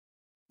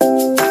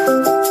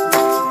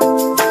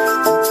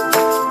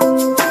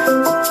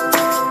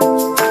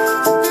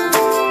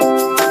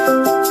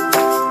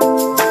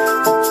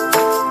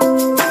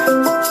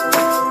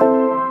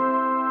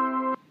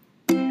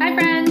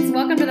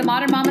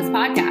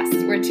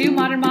Podcast. We're two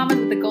modern mamas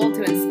with the goal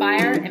to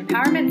inspire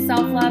empowerment,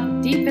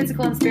 self-love, deep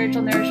physical and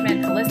spiritual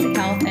nourishment, holistic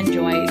health, and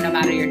joy, no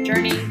matter your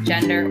journey,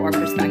 gender, or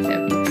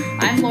perspective.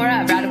 I'm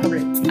Laura of Radical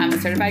Roots. I'm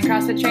a certified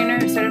CrossFit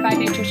trainer, certified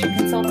nutrition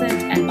consultant,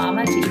 and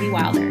mama to Edie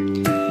Wilder.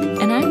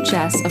 And I'm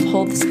Jess of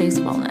Hold the Space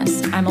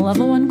Wellness. I'm a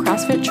level 1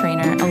 CrossFit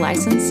trainer, a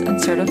licensed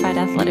and certified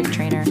athletic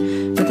trainer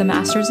with a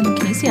master's in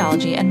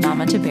kinesiology, and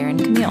mama to Bear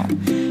and Camille.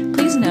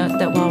 Please note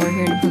that while we're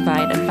here to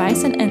provide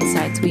advice and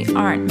insights, we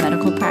aren't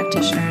medical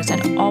practitioners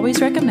and always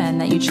recommend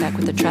that you check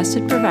with a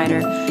trusted provider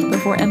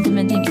before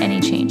implementing any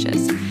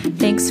changes.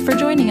 Thanks for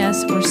joining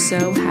us. We're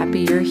so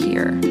happy you're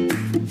here.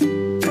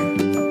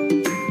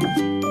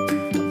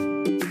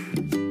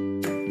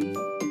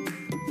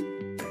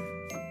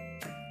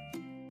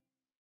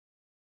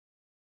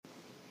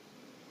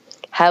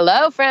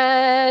 Hello,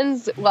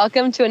 friends.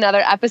 Welcome to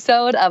another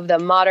episode of the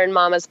Modern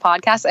Mamas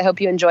Podcast. I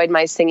hope you enjoyed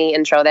my singing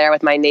intro there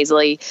with my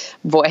nasally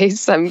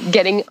voice. I'm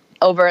getting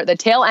over the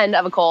tail end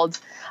of a cold,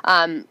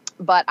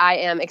 but I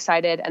am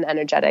excited and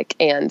energetic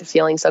and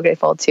feeling so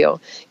grateful to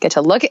get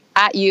to look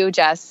at you,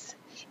 Jess,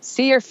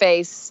 see your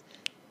face,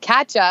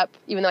 catch up,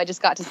 even though I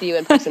just got to see you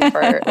in person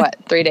for,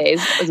 3 days.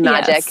 It was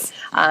magic. Yes.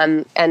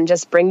 And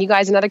just bring you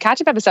guys another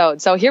catch-up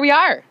episode. So here we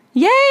are.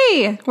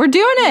 Yay! We're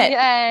doing it.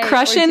 Yay,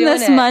 Crushing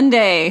this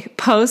Monday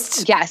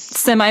post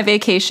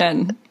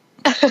semi-vacation.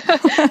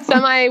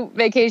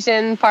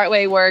 Semi-vacation,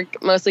 partway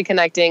work, mostly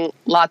connecting,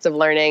 lots of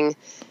learning.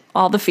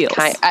 All the feels.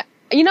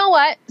 You know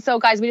what? So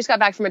guys, we just got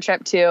back from a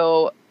trip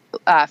to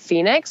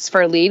Phoenix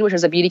for LEAD, which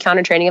was a beauty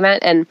counter training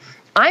event. And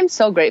I'm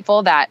so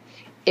grateful that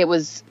it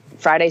was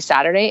Friday,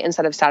 Saturday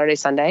instead of Saturday,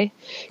 Sunday.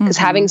 Because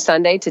having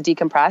Sunday to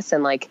decompress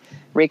and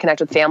reconnect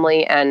with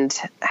family and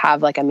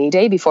have a me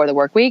day before the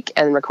work week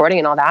and recording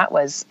and all that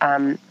was,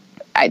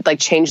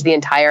 changed the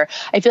entire,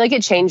 I feel like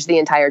it changed the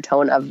entire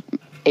tone of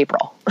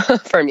April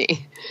for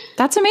me.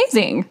 That's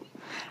amazing.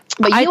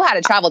 But you had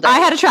a travel day. I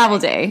had a travel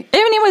day. I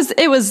mean,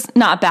 it was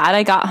not bad.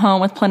 I got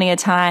home with plenty of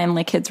time.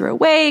 Kids were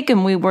awake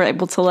and we were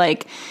able to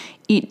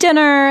eat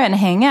dinner and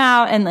hang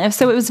out. And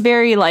so it was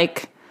very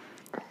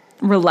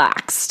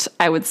relaxed,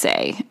 I would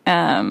say.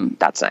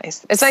 That's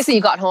nice. It's nice that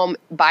you got home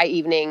by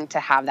evening to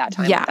have that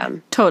time with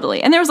them.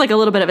 Totally. And there was a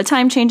little bit of a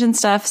time change and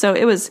stuff. So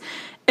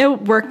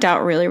it worked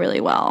out really, really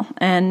well.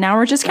 And now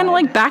we're just kind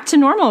of back to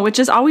normal, which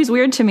is always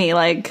weird to me.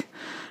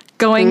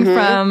 Going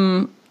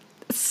from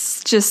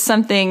just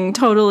something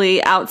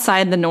totally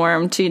outside the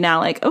norm to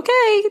now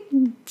okay,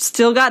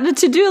 still got a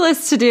to-do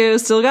list to do,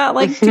 still got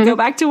to go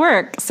back to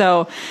work.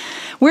 So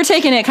we're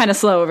taking it kind of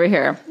slow over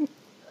here.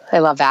 I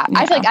love that. Yeah.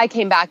 I feel like I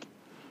came back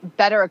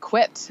better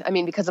equipped. I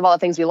mean, because of all the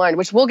things we learned,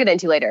 which we'll get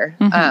into later,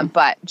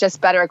 but just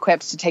better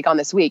equipped to take on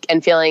this week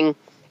and feeling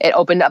it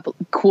opened up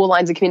cool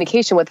lines of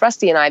communication with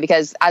Rusty and I,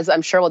 because as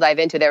I'm sure we'll dive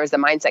into, there was the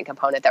mindset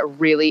component that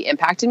really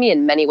impacted me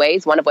in many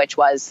ways. One of which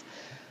was,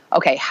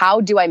 okay,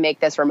 how do I make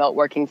this remote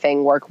working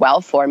thing work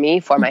well for me,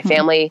 for my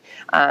family,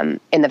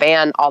 in the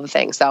van, all the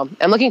things. So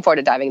I'm looking forward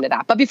to diving into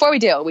that. But before we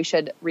do, we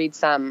should read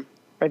some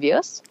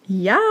reviews.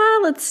 Yeah,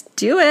 let's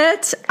do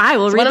it. I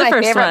will read the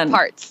first one.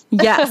 Parts.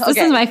 Yes, this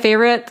is my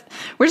favorite.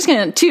 We're just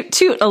going to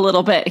toot a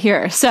little bit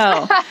here.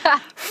 So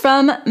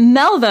from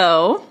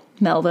Melvo.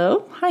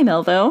 Hi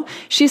Melvo.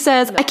 She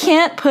says, I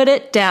can't put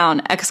it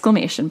down! ! I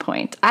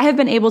have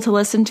been able to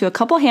listen to a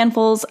couple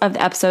handfuls of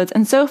the episodes,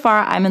 and so far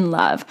I'm in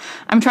love.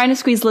 I'm trying to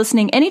squeeze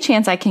listening any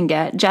chance I can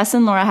get. Jess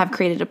and Laura have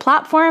created a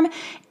platform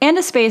and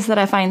a space that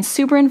I find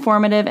super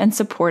informative and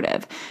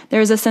supportive. There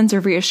is a sense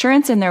of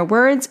reassurance in their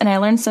words, and I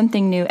learn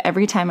something new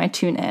every time I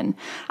tune in.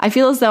 I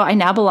feel as though I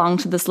now belong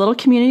to this little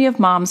community of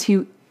moms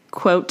who,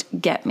 quote,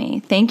 get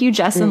me. Thank you,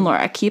 Jess and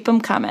Laura. Keep them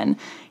coming.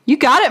 You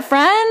got it,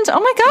 friend. Oh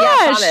my gosh.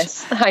 Yeah,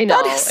 promise. I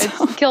know.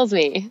 It kills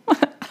me.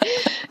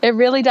 It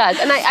really does.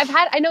 And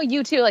I know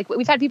you too,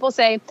 we've had people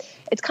say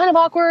it's kind of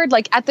awkward.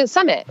 At the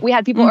summit, we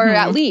had people, or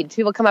at LEAD,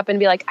 people come up and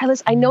be like,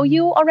 I know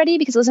you already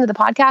because I listen to the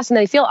podcast, and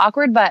they feel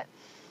awkward. But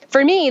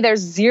for me, there's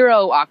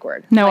zero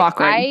awkward. No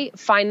awkward. I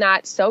find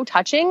that so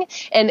touching.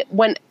 And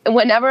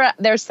whenever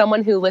there's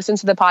someone who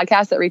listens to the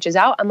podcast that reaches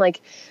out, I'm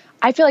like,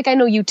 I feel like I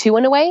know you too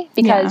in a way,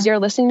 because you're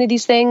listening to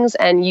these things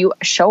and you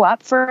show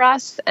up for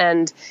us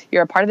and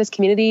you're a part of this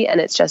community. And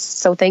it's just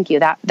so thank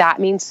you. That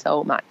means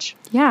so much.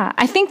 Yeah.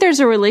 I think there's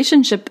a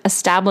relationship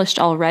established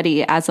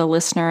already as a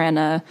listener and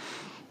I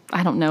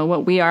don't know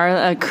what we are,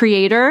 a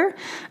creator.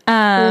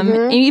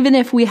 Even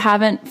if we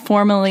haven't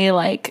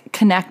formally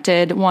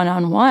connected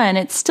one-on-one,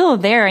 it's still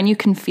there and you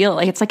can feel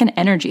it's an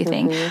energy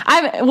thing.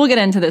 We'll get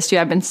into this too.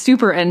 I've been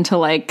super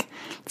into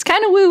it's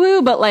kind of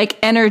woo-woo, but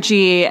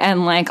energy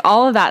and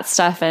all of that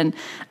stuff. And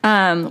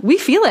we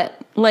feel it.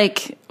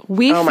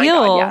 We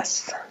feel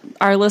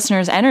our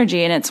listeners'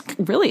 energy. And it's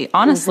really,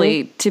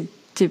 honestly,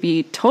 to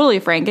be totally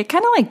frank, it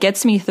kind of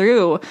gets me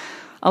through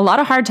a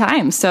lot of hard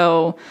times.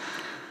 So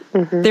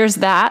there's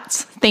that.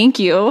 Thank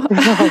you.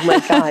 Oh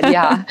my God.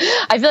 Yeah.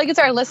 I feel like it's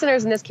our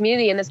listeners in this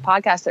community, in this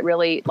podcast that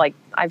really,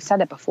 I've said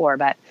it before,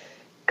 but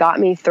got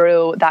me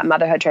through that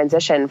motherhood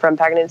transition from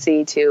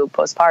pregnancy to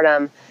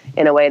postpartum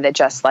in a way that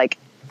just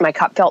my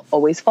cup felt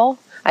always full.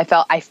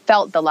 I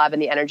felt the love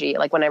and the energy.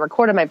 Like when I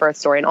recorded my birth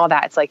story and all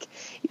that, it's like,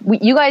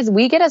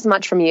 we get as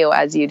much from you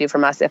as you do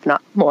from us, if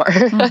not more.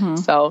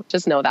 So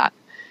just know that.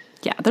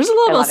 Yeah, there's a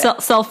little bit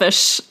of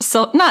selfish,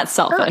 not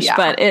selfish,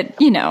 but it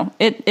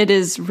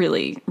is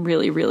really,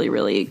 really, really,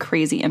 really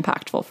crazy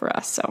impactful for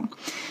us. So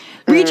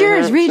read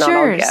yours.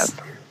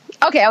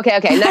 Okay.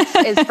 Next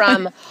is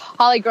from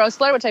Holly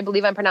Grossler, which I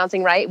believe I'm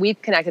pronouncing right.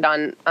 We've connected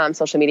on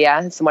social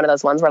media. It's one of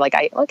those ones where like,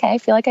 I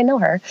feel like I know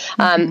her.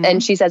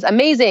 And she says,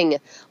 amazing.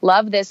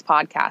 Love this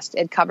podcast.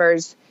 It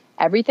covers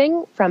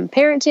everything from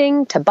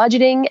parenting to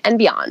budgeting and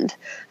beyond.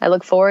 I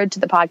look forward to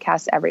the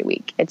podcast every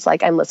week. It's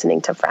like I'm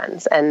listening to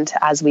friends. And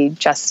as we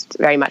just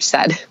very much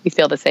said, we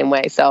feel the same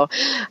way. So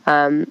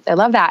I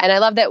love that. And I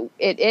love that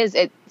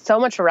it's so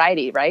much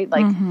variety, right?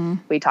 Like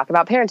we talk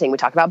about parenting, we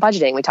talk about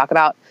budgeting, we talk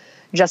about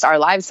just our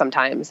lives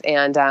sometimes.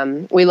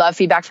 And we love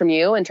feedback from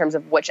you in terms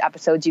of which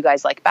episodes you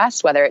guys like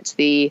best, whether it's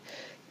the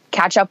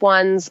catch-up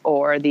ones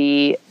or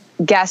the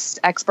guest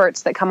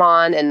experts that come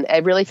on. And I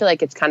really feel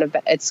like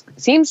it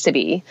seems to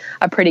be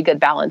a pretty good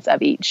balance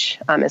of each,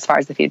 as far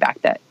as the feedback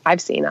that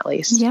I've seen, at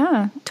least.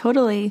 Yeah,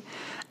 totally.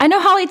 I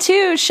know Holly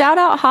too. Shout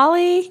out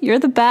Holly. You're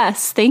the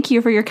best. Thank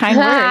you for your kind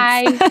words.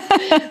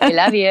 Hi. We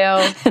love you.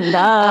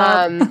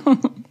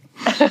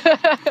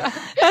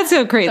 That's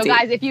so crazy. So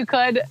guys, if you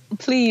could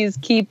please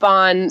keep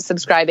on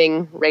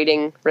subscribing,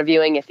 rating,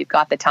 reviewing if you've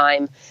got the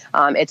time.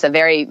 It's a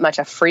very much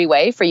a free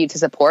way for you to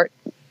support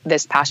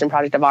this passion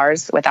project of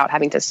ours without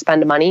having to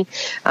spend money.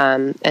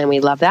 And we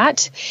love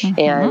that.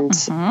 And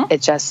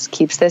it just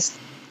keeps this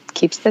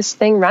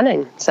thing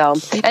running. So,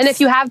 and if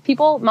you have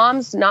people,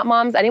 moms, not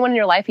moms, anyone in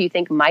your life who you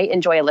think might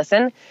enjoy a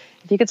listen,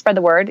 if you could spread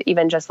the word,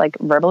 even just like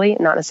verbally,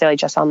 not necessarily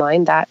just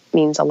online, that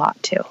means a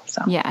lot too.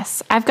 So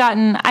yes, I've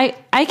gotten,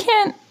 I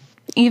can't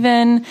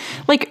even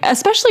like,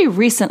 especially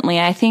recently,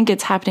 I think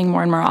it's happening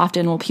more and more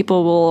often where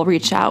people will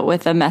reach out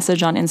with a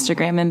message on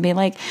Instagram and be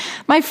like,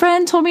 my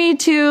friend told me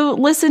to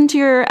listen to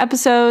your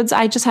episodes.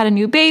 I just had a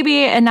new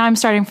baby and now I'm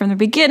starting from the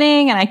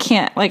beginning and I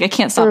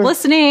can't stop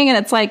listening. And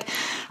it's like,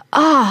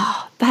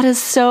 that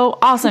is so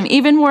awesome.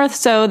 Even more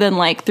so than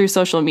like through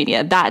social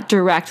media, that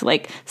direct,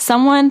 like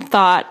someone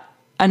thought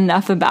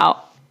enough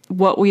about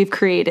what we've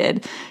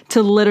created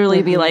to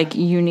literally be like,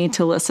 you need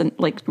to listen,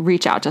 like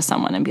reach out to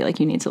someone and be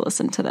like, you need to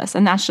listen to this.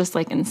 And that's just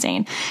like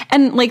insane.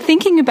 And like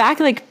thinking back,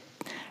 like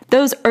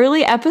those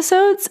early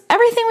episodes,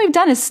 everything we've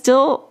done is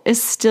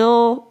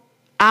still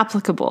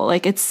applicable.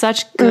 Like it's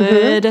such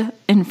good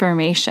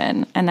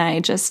information. And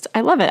I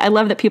love it. I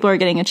love that people are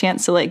getting a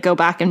chance to like go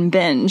back and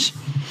binge.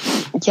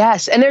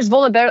 Yes. And there's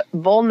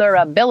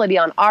vulnerability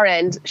on our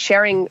end,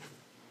 sharing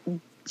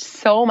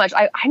so much.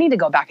 I need to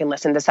go back and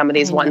listen to some of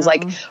these ones,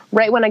 like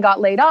right when I got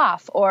laid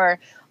off, or,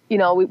 you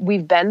know,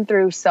 we've been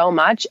through so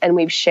much and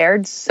we've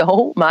shared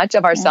so much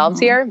of ourselves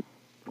here.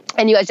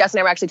 And you guys, Jess and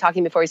I were actually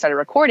talking before we started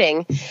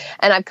recording,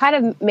 and I've kind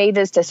of made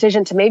this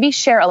decision to maybe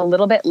share a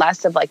little bit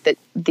less of like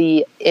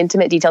the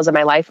intimate details of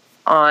my life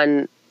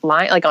online,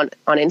 like on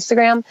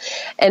Instagram,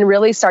 and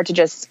really start to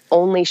just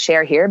only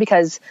share here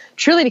because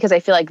I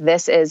feel like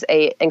this is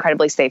a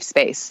incredibly safe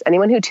space.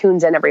 Anyone who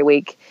tunes in every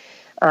week,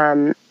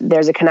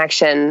 there's a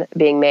connection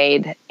being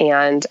made,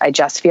 and I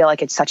just feel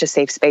like it's such a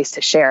safe space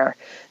to share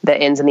the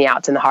ins and the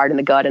outs and the hard and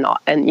the good and all,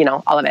 and you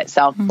know, all of it.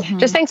 So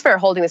just thanks for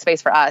holding the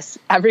space for us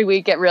every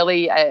week. It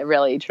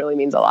really truly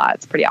means a lot.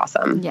 It's pretty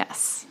awesome.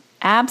 Yes.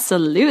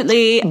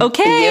 Absolutely.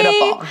 Okay.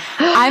 Beautiful.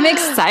 I'm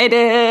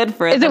excited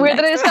for it. Is it weird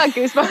that I just got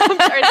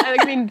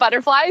goosebumps?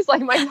 Butterflies?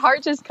 Like my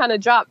heart just kind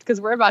of dropped because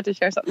we're about to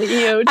share something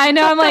huge. I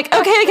know. I'm like,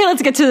 okay,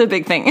 let's get to the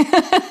big thing.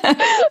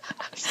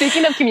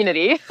 Speaking of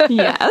community.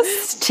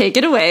 Yes. Take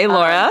it away,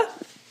 Laura.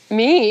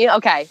 Me?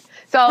 Okay.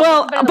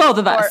 So both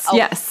of us.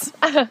 Yes.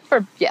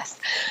 Yes.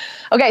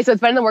 Okay. So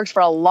it's been in the works for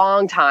a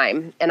long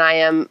time and I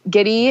am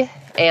giddy.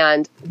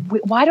 And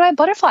why do I have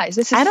butterflies?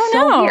 This is I don't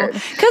know. Weird.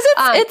 Because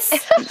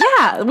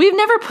it's we've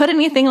never put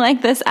anything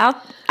like this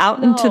out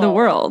into the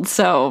world.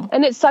 So,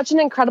 and it's such an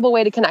incredible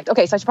way to connect.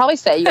 Okay, so I should probably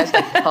say you guys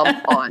can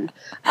come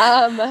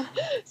on.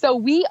 So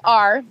we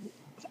are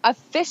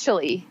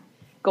officially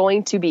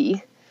going to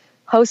be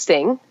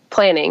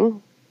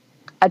planning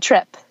a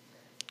trip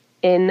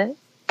in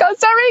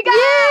Costa Rica.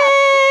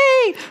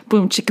 Yay!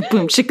 Boom,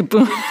 chicka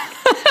boom.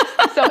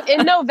 So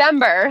in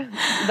November,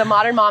 the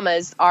Modern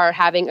Mamas are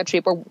having a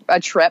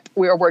trip.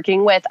 We are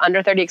working with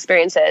Under 30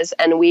 Experiences,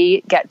 and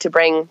we get to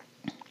bring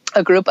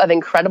a group of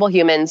incredible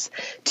humans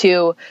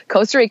to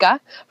Costa Rica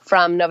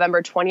from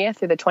November 20th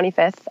through the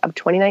 25th of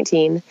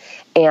 2019.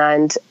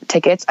 And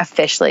tickets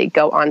officially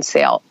go on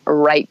sale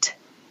right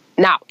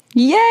now.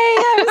 Yay,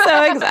 I'm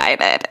so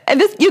excited.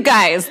 And you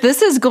guys,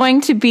 this is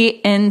going to be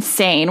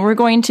insane. We're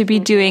going to be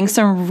doing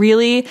some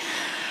really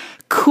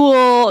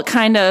cool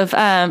kind of,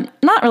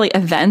 not really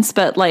events,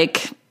 but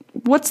like,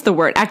 what's the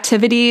word?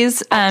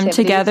 Activities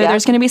together. Yeah.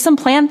 There's going to be some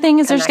planned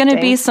things. There's going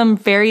to be some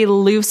very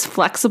loose,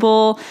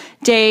 flexible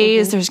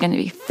days. There's going to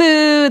be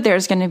food.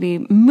 There's going to be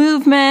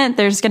movement.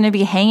 There's going to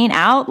be hanging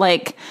out,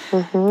 like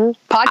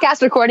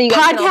podcast recording.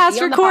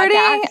 Podcast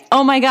recording.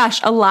 Oh my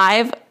gosh, a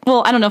live.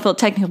 Well, I don't know if it'll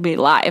technically be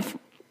live,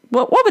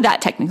 what would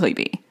that technically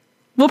be?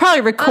 We'll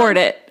probably record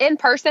it. In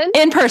person.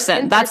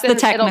 That's the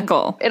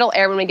technical. It'll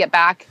air when we get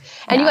back.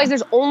 And you guys,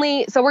 so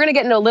we're going to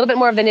get into a little bit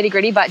more of the nitty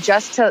gritty, but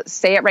just to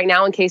say it right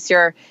now, in case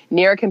you're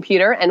near a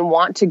computer and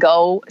want to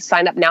go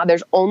sign up now,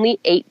 there's only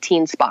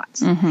 18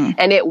 spots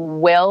and it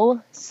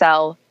will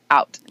sell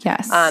out.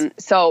 Yes.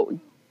 So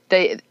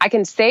I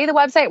can say the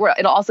website where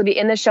it'll also be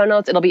in the show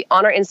notes. It'll be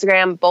on our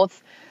Instagram,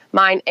 both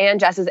mine and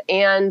Jess's,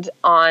 and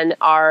on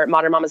our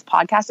Modern Mamas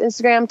podcast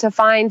Instagram to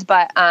find.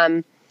 But,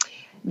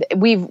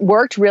 we've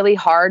worked really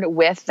hard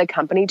with the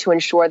company to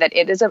ensure that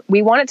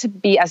we want it to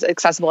be as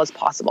accessible as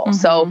possible.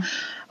 So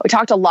we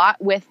talked a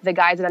lot with the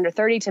guys at Under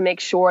 30 to make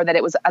sure that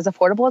it was as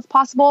affordable as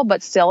possible,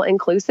 but still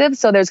inclusive.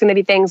 So there's going to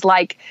be things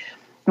like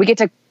we get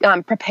to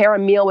prepare a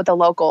meal with the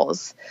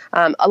locals.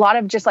 A lot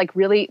of just like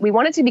really, we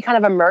want it to be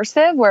kind of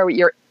immersive where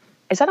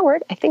is that a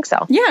word? I think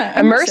so. Yeah.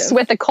 Immersed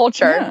with the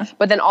culture,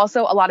 but then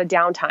also a lot of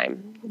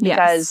downtime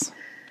because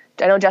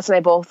I know Jess and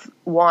I both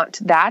want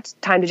that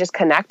time to just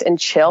connect and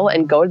chill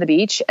and go to the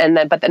beach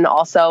but then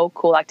also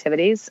cool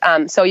activities.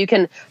 So you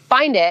can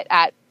find it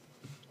at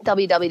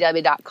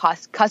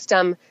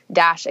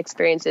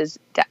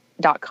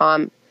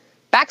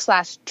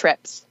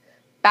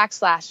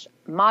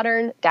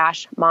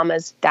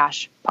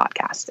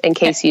www.custom-experiences.com/trips/modern-mamas-podcast in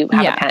case you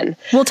have a pen.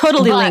 We'll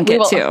totally link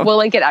it too. We'll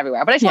link it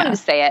everywhere. But I just wanted to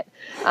say it.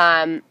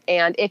 And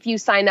if you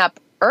sign up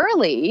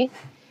early,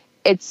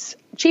 it's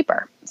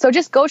cheaper. So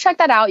just go check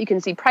that out. You can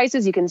see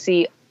prices. You can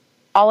see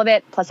all of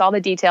it, plus all the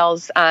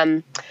details.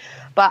 But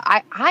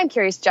I'm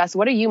curious, Jess,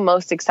 what are you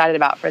most excited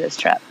about for this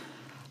trip?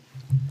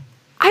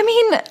 I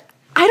mean,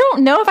 I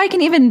don't know if I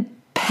can even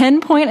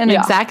pinpoint an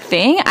exact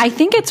thing. I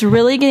think it's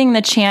really getting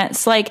the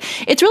chance. Like,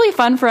 it's really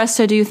fun for us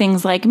to do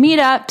things like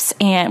meetups,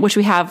 and which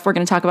we're going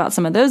to talk about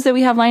some of those that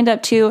we have lined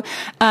up too,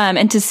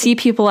 and to see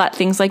people at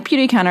things like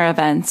beauty counter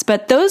events.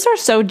 But those are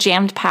so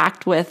jammed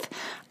packed with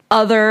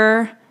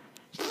other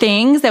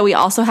things that we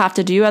also have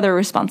to do, other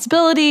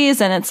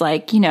responsibilities. And it's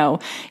like,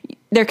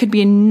 there could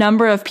be a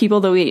number of people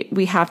that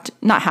we have to,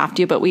 not have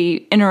to, but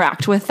we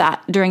interact with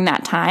that during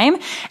that time.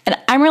 And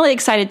I'm really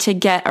excited to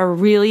get a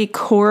really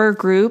core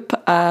group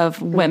of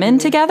women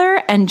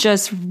together and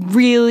just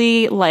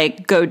really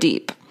like go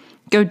deep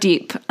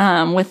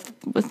with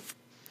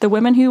the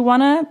women who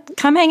want to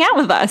come hang out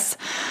with us.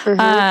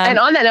 And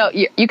on that note,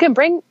 you can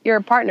bring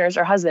your partners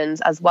or husbands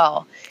as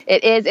well.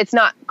 It's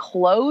not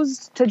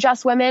closed to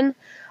just women,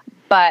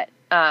 but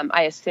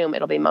I assume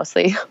it'll be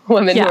mostly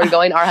women who are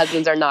going. Our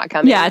husbands are not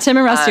coming. Yeah, Tim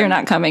and Rusty are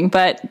not coming,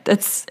 but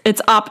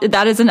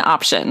that is an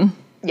option.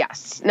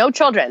 Yes, no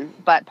children,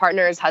 but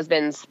partners,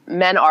 husbands,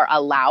 men are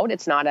allowed.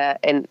 It's not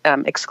an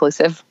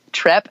exclusive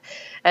trip.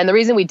 And the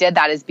reason we did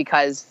that is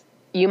because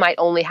you might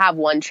only have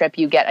one trip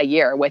you get a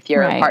year with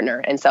your partner.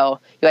 And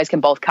so you guys can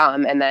both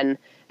come and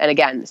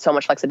again, so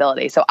much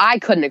flexibility. So I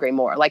couldn't agree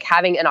more. Like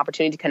having an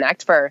opportunity to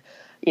connect for,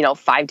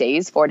 4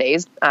 days,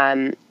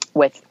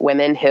 with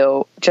women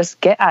who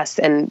just get us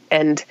and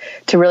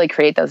to really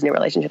create those new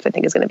relationships, I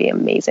think is going to be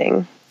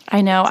amazing. I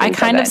know. I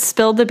kind of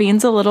spilled the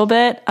beans a little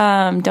bit.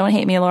 Don't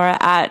hate me, Laura,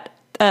 at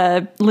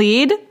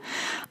Lead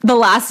the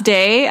last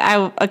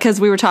day,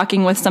 because we were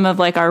talking with some of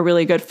like our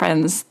really good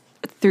friends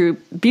through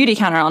Beauty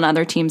Counter on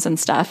other teams and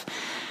stuff.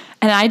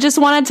 And I just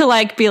wanted to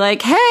like be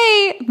like,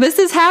 hey, this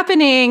is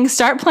happening.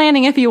 Start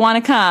planning if you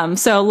want to come.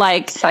 So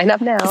like sign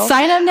up now.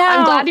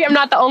 I'm glad I'm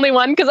not the only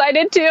one because I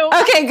did too.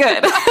 Okay,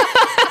 good.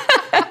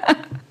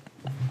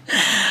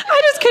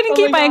 I just couldn't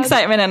keep my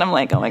excitement, and I'm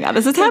like, oh my God,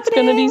 this is happening. It's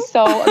going to be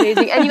so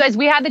amazing. And you guys,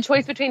 we had the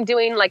choice between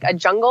doing like a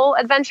jungle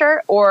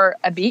adventure or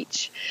a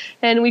beach,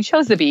 and we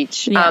chose the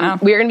beach. Yeah.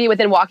 We're going to be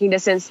within walking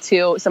distance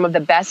to some of the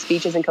best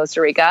beaches in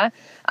Costa Rica.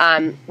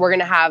 We're going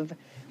to have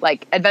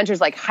like adventures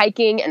like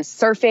hiking and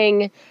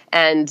surfing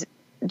and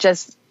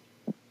just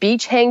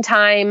beach hang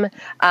time.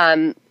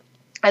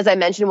 As I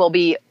mentioned, we'll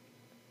be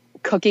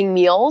cooking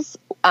meals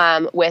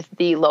with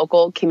the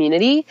local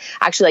community,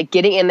 actually like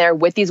getting in there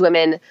with these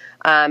women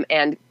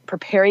and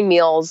preparing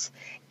meals.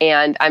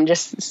 And I'm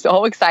just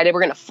so excited.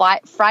 We're going to fry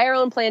our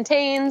own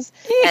plantains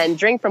and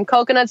drink from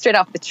coconuts straight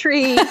off the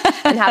tree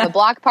and have a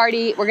block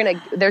party.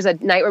 There's a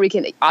night where we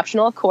can,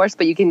 optional of course,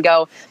 but you can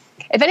go.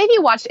 If any of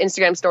you watched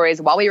Instagram stories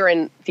while we were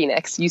in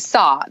Phoenix, you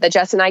saw that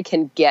Jess and I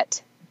can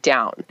get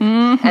down.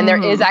 Mm-hmm. And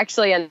there is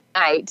actually a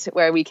night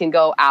where we can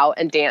go out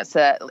and dance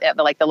at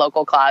the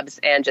local clubs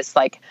and just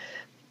like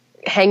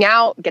hang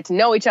out, get to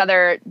know each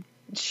other,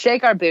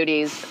 shake our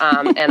booties.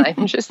 And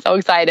I'm just so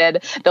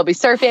excited. There'll be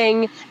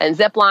surfing and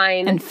zip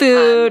line and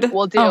food.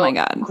 We'll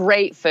do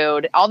great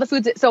food. All the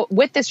foods. So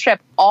with this trip,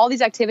 all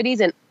these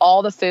activities and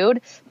all the food,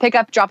 pick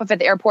up, drop off at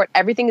the airport,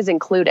 everything is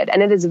included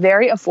and it is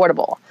very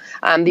affordable.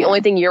 The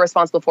only thing you're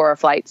responsible for are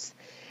flights.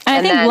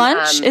 And I think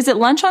lunch, is it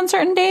lunch on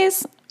certain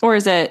days or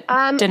is it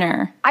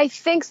dinner? I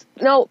think,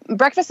 no,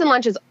 breakfast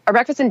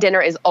and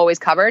dinner is always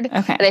covered.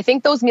 Okay. And I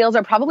think those meals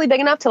are probably big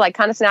enough to like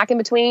kind of snack in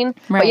between.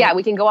 Right. But yeah,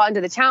 we can go out into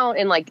the town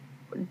and like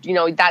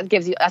that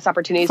gives us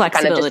opportunities to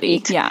kind of just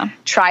eat,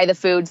 try the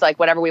foods, like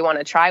whatever we want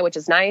to try, which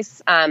is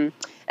nice.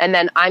 And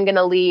then I'm going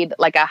to lead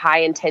like a high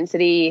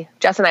intensity,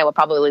 Jess and I will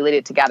probably lead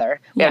it together.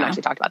 We haven't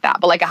actually talked about that,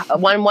 but like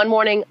one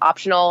morning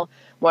optional,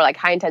 more like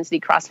high intensity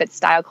CrossFit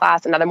style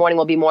class. Another morning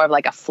will be more of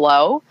like a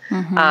flow.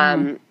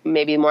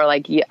 Maybe more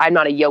like, I'm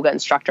not a yoga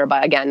instructor,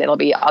 but again,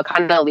 I'll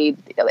kind of lead.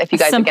 If you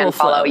guys again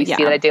follow, you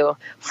see that I do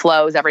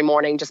flows every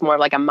morning, just more of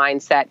like a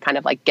mindset, kind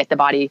of like get the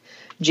body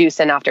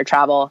juicing after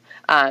travel.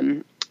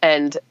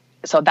 And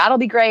so that'll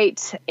be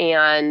great.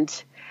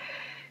 And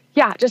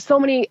yeah, just so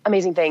many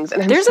amazing things.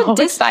 And I'm so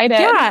excited.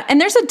 Yeah.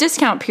 And there's a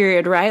discount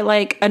period, right?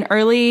 Like an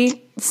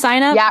early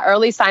sign up? Yeah.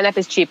 Early sign up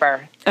is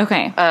cheaper.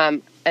 Okay.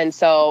 And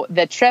so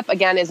the trip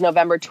again is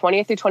November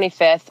 20th through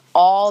 25th.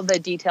 All the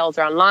details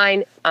are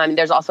online.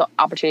 There's also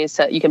opportunities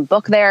you can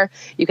book there.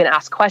 You can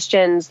ask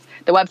questions.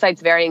 The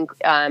website's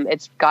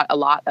it's got a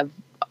lot of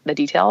the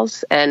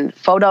details and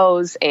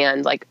photos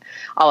and like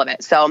all of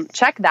it. So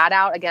check that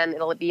out. Again,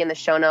 it'll be in the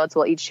show notes.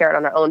 We'll each share it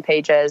on our own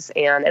pages,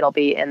 and it'll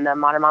be in the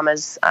Modern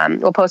Mamas.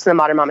 We'll post in the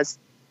Modern Mamas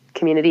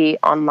community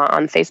on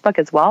Facebook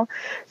as well.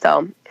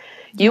 So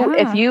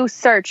if you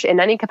search in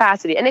any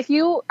capacity, and if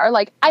you are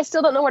like, I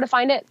still don't know where to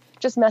find it,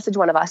 just message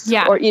one of us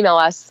or email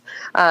us,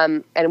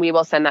 and we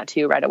will send that to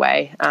you right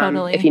away.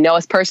 Totally. If you know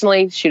us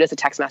personally, shoot us a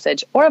text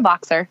message or a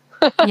Voxer.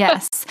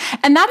 Yes.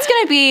 And that's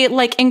going to be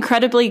like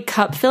incredibly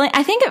cup filling.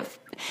 I think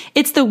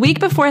it's the week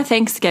before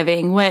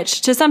Thanksgiving,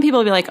 which to some people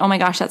will be like, oh my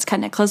gosh, that's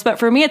cutting it close. But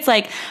for me, it's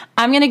like,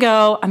 I'm going to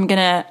go, I'm going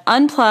to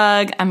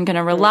unplug, I'm going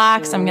to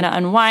relax, I'm going to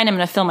unwind, I'm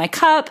going to fill my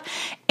cup.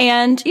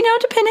 And,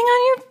 depending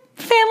on your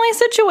family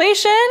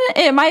situation,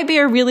 it might be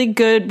a really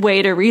good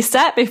way to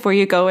reset before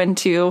you go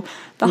into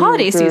the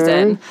holiday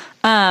season,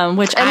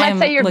 which and let's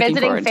say you're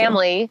visiting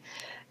family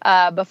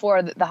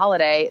before the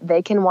holiday,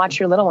 they can watch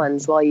your little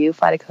ones while you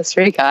fly to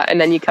Costa Rica,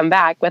 and then you come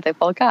back with a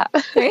full cup.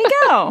 There you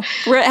go.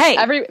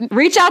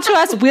 Reach out to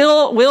us.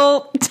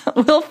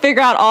 We'll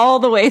figure out all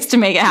the ways to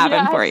make it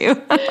happen for you.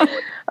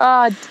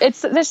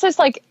 This is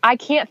like, I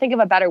can't think of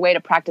a better way to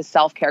practice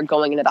self-care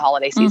going into the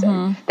holiday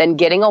season than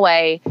getting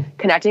away,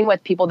 connecting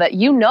with people that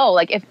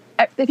like if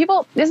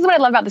people, this is what I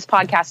love about this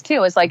podcast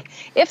too, is like,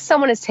 if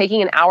someone is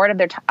taking an hour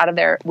out of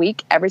their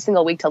week every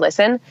single week to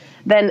listen,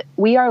 then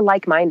we are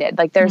like-minded.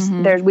 Like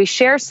we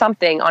share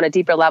something on a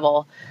deeper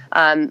level.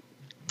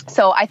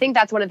 So I think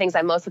that's one of the things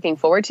I'm most looking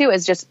forward to,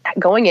 is just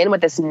going in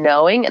with this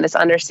knowing and this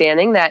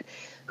understanding that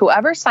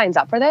whoever signs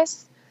up for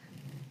this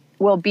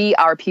will be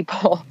our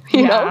people.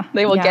 You know,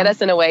 they will get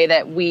us in a way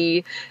that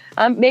we,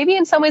 maybe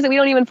in some ways that we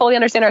don't even fully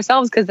understand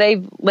ourselves, because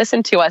they've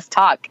listened to us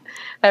talk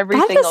every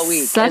single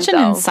week. Such an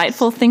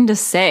insightful thing to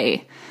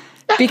say,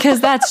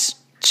 because that's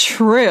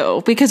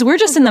true, because we're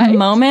just in the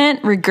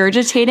moment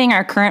regurgitating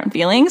our current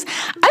feelings.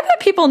 I bet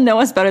people know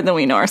us better than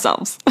we know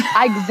ourselves.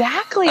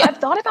 Exactly. I've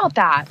thought about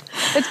that.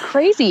 It's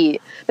crazy.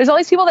 There's all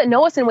these people that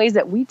know us in ways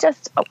that we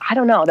just, I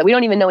don't know, that we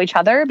don't even know each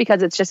other,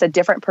 because it's just a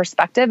different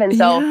perspective. And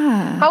so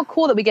how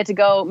cool that we get to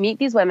go meet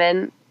these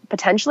women,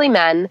 potentially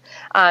men,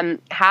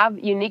 have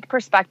unique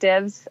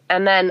perspectives.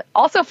 And then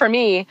also for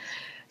me,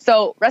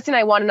 so Rusty and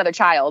I want another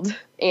child,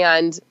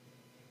 and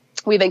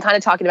we've been kind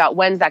of talking about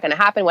when's that going to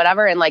happen,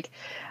 whatever. And like,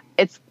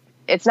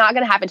 it's not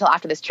going to happen until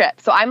after this trip.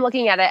 So I'm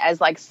looking at it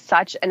as like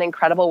such an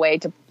incredible way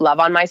to love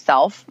on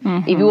myself.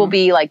 Evie will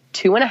be like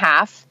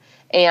 2.5,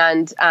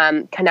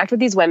 and connect with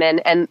these women,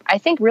 and I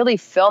think really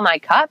fill my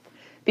cup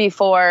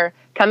before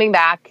coming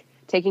back,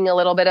 taking a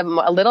little bit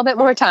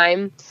more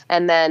time,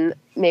 and then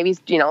maybe,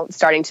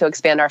 starting to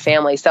expand our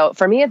family. So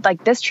for me, it's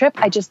like this trip,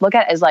 I just look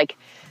at as like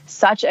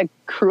such a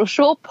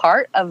crucial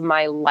part of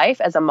my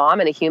life as a mom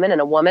and a human and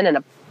a woman and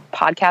a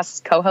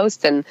podcast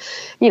co-host, and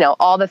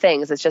all the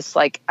things. It's just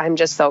like, I'm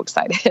just so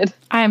excited.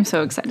 I am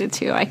so excited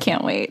too. I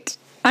can't wait.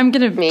 I'm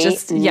going to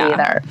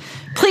neither.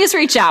 Please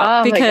reach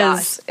out,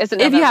 because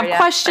if you have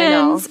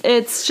questions,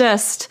 it's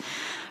just,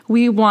 if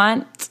you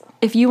want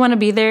to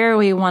be there,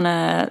 we want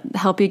to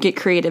help you get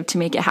creative to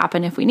make it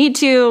happen if we need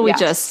to.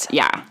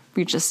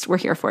 We're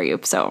here for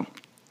you. So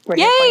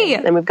yay!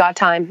 And we've got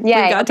time.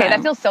 Yay. Okay.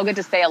 That feels so good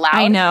to say aloud.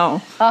 I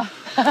know.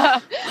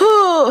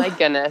 My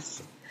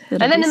goodness. And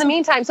then in the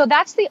meantime, so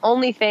that's the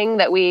only thing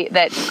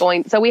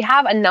so we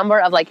have a number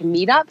of like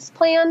meetups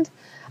planned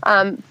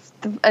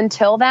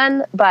until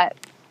then, but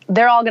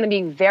they're all going to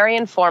be very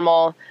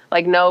informal,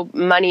 like no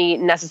money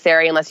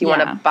necessary unless you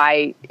want to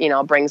buy,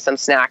 bring some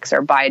snacks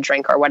or buy a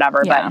drink or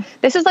whatever. Yeah. But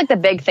this is like the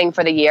big thing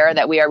for the year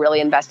that we are really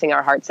investing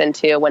our hearts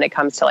into when it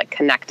comes to like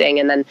connecting.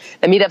 And then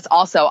the meetups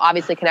also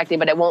obviously connecting,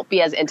 but it won't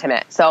be as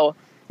intimate. So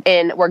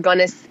we're going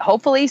to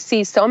hopefully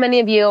see so many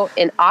of you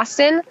in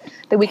Austin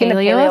the weekend of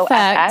Paleo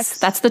FX.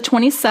 That's the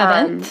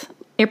 27th,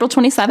 April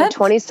 27th? The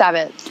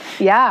 27th,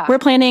 yeah. We're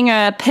planning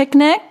a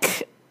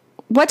picnic.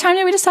 What time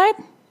did we decide?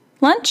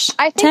 Lunch?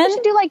 I think 10? We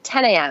should do like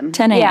 10 a.m.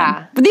 10 a.m.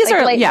 Yeah. But these like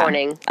are late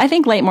morning. I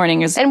think late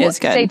morning is and good.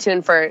 Stay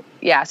tuned for,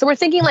 so we're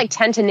thinking like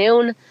 10 to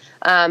noon.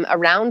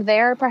 around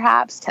there,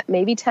 perhaps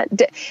maybe 10.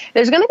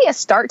 There's going to be a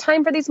start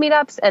time for these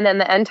meetups, and then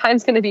the end time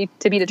is going to be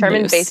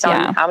determined based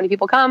on how many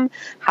people come,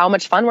 how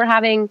much fun we're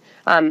having,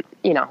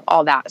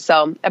 all that.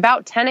 So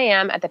about 10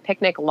 a.m. at the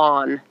picnic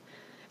lawn.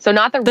 So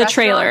not the restaurant.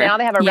 Trailer. Now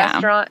they have a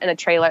restaurant and a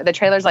trailer. The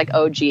trailer's like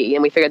OG,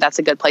 and we figured that's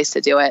a good place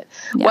to do it.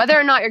 Yeah. Whether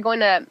or not you're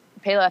going to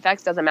Paleo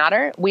FX doesn't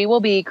matter. We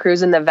will be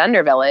cruising the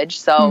vendor village.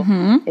 So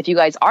if you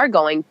guys are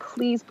going,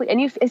 please,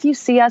 and if you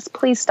see us,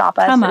 please stop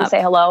us and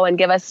say hello and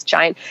give us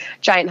giant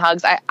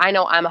hugs. I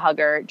know I'm a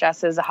hugger.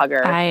 Jess is a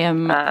hugger. I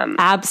am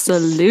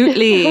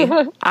absolutely.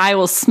 I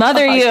will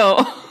smother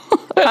you.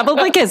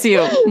 Probably kiss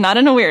you. Not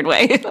in a weird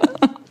way.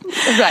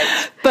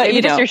 Right. But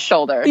maybe just your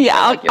shoulder.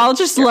 Yeah. I'll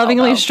just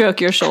lovingly stroke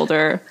your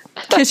shoulder,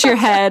 kiss your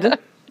head.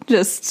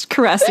 Just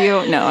caress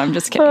you. No, I'm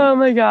just kidding. Oh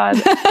my God.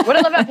 What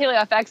I love about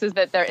Paleo FX is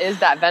that there is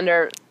that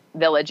vendor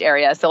village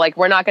area. So like,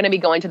 we're not going to be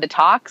going to the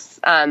talks,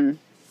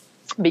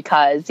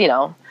 because,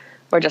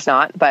 we're just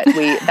not, but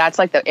that's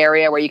like the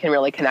area where you can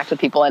really connect with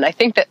people. And I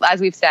think that,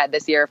 as we've said,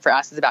 this year for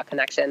us is about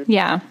connection.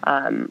 Yeah.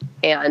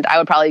 And I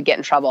would probably get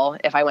in trouble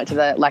if I went to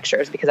the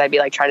lectures, because I'd be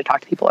like trying to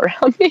talk to people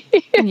around me.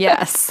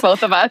 Yes.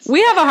 Both of us.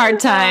 We have a hard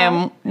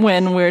time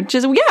when we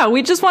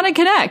just want to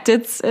connect.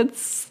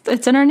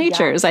 It's in our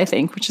natures, I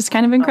think, which is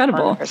kind of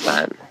incredible.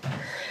 100%.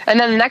 And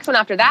then the next one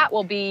after that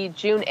will be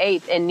June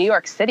 8th in New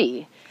York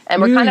City.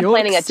 And we're kind of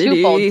planning a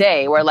twofold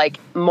day where, like,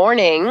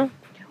 morning,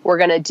 we're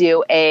going to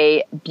do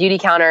a beauty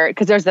counter,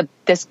 because there's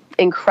this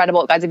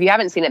incredible, guys, if you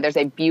haven't seen it, there's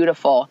a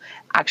beautiful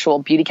actual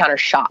beauty counter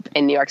shop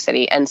in New York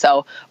City. And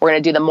so we're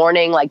going to do the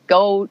morning, like,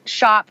 go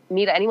shop,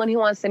 meet anyone who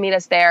wants to meet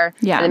us there.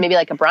 Yeah. And then maybe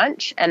like a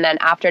brunch. And then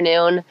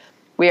afternoon,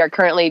 we are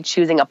currently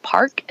choosing a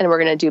park, and we're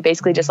going to do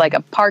basically just like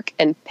a park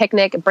and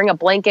picnic, bring a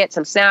blanket,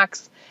 some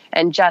snacks,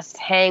 and just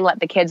hang, let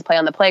the kids play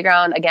on the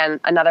playground. Again,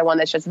 another one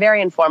that's just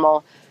very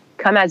informal.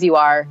 Come as you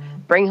are,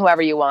 bring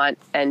whoever you want,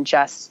 and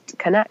just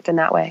connect in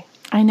that way.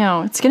 I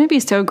know. It's going to be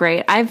so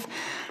great.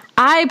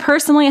 I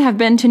personally have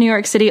been to New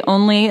York City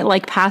only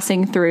like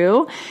passing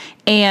through,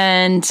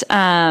 and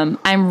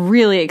I'm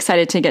really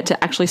excited to get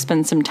to actually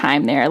spend some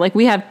time there. Like,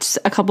 we have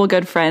a couple of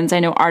good friends. I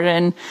know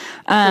Arden,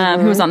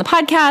 who was on the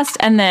podcast,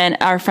 and then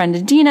our friend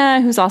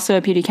Adina, who's also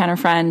a beauty counter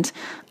friend,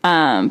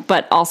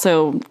 but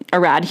also a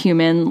rad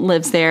human,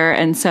 lives there.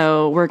 And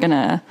so we're going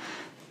to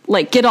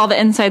like get all the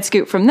inside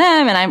scoop from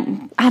them.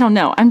 And I don't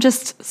know. I'm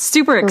just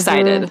super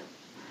excited.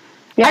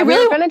 Yeah, we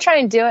were going to try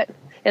and do it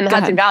in the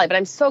Hudson Valley, but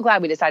I'm so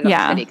glad we decided on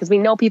the city, because we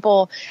know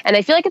people, and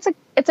I feel like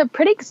it's a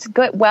pretty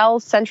good, well,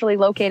 centrally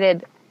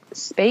located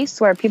space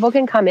where people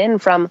can come in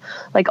from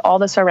like all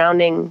the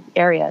surrounding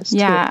areas.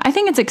 Yeah, too. I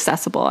think it's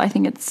accessible. I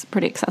think it's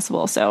pretty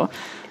accessible. So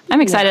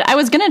I'm excited. I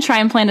was going to try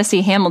and plan to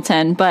see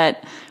Hamilton,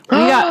 but we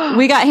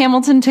got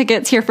Hamilton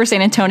tickets here for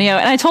San Antonio,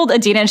 and I told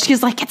Adina, and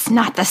she's like, it's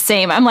not the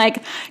same. I'm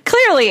like,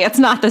 clearly it's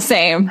not the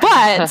same,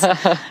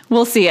 but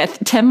we'll see it.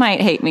 Tim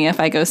might hate me if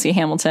I go see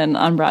Hamilton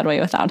on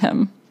Broadway without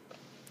him.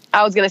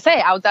 I was going to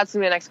say, that's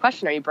my next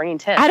question. Are you bringing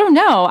Tim? I don't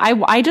know.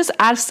 I just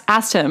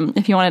asked him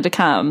if he wanted to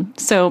come.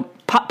 So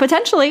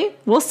potentially,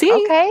 we'll see.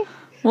 Okay.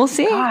 We'll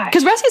see.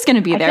 Because Rusty's going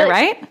to be there,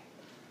 right?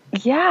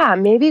 Yeah,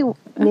 maybe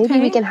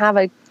we can have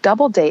a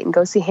double date and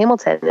go see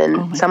Hamilton,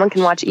 and someone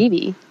can watch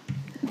Evie.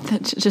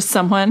 Just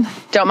someone.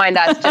 Don't mind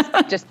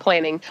us, just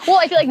planning. Well,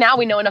 I feel like now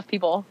we know enough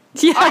people.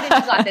 Yeah.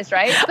 Arden's got this,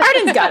 right?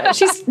 Arden's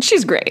got it.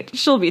 She's great.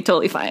 She'll be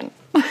totally fine.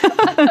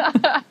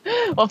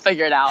 We'll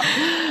figure it out.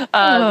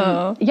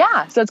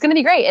 Yeah, so it's going to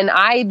be great. And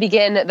I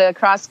begin the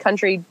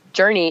cross-country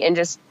journey in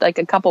just like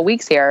a couple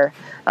weeks here.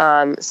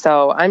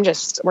 So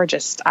we're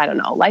just, I don't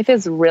know. Life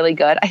is really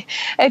good.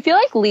 I feel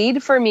like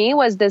LEAD for me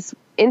was this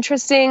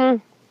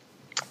interesting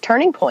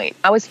turning point.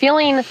 I was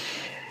feeling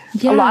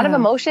a lot of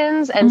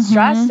emotions and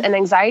stress and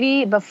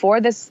anxiety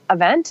before this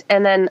event.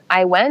 And then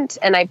I went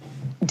and I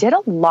did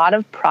a lot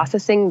of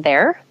processing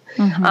there.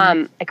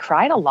 I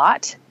cried a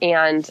lot,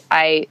 and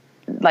I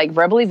like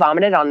verbally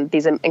vomited on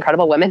these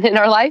incredible women in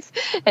our life,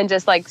 and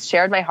just like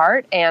shared my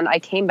heart. And I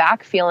came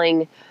back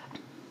feeling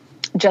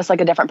just like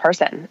a different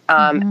person.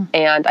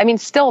 And I mean,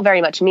 still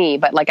very much me,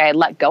 but like I had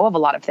let go of a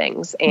lot of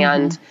things,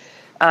 and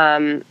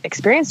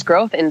experienced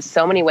growth in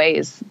so many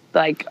ways,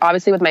 like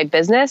obviously with my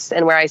business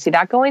and where I see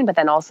that going, but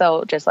then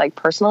also just like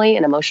personally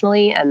and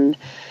emotionally, and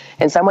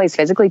in some ways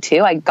physically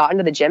too. I got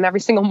into the gym every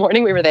single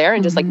morning we were there,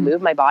 and just like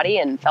moved my body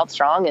and felt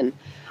strong. And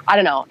I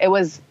don't know, it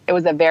was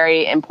a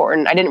very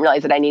important, I didn't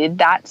realize that I needed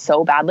that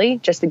so badly,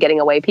 just the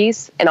getting away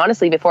piece. And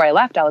honestly, before I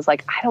left, I was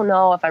like, I don't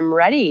know if I'm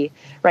ready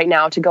right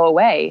now to go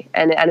away.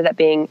 And it ended up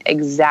being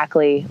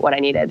exactly what I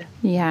needed.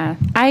 Yeah.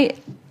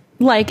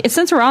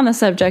 Since we're on the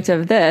subject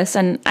of this,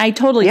 and I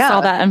totally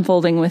saw that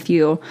unfolding with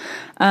you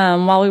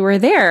while we were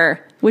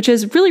there, which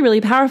is really,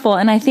 really powerful.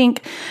 And I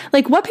think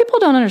like what people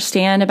don't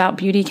understand about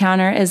Beauty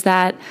Counter is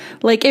that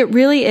like it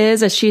really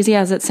is as cheesy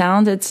as it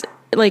sounds. It's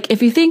like,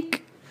 if you think,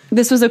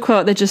 this was a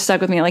quote that just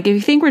stuck with me. Like, if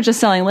you think we're just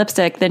selling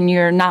lipstick, then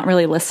you're not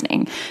really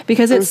listening,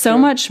 because it's so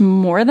much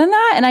more than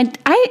that. And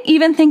I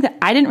even think that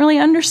I didn't really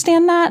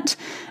understand that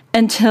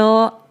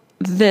until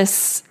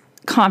this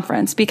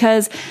conference,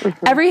 because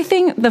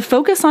everything, the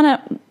focus on it,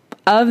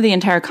 of the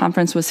entire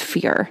conference was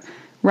fear,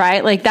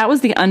 right? Like that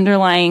was the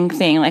underlying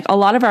thing. Like a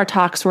lot of our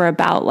talks were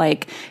about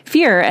like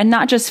fear, and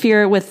not just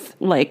fear with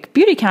like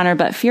Beauty Counter,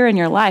 but fear in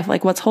your life,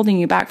 like what's holding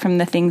you back from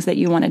the things that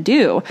you want to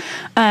do.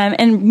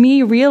 And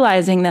me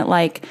realizing that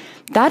like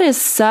that is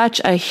such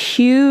a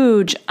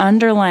huge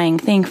underlying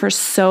thing for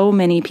so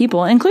many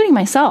people, including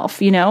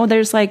myself. You know,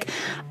 there's like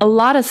a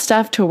lot of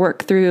stuff to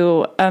work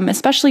through,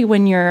 especially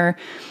when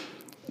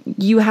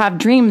you have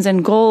dreams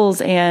and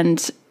goals,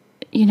 and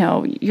you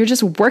know, you're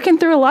just working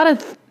through a lot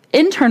of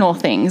internal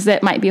things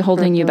that might be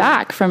holding you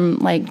back from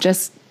like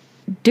just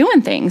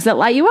doing things that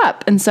light you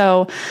up. And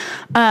so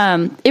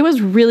it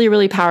was really,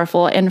 really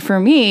powerful. And for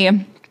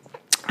me,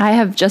 I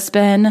have just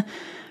been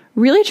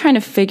really trying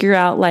to figure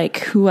out like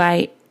who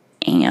I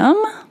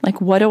am, like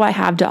what do I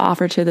have to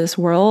offer to this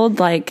world?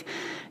 Like,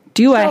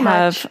 do I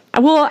have,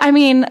 well, I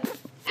mean,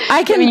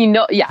 I can,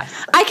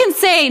 yes. I can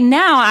say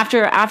now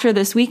after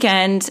this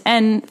weekend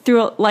and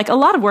through like a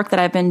lot of work that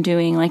I've been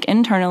doing, like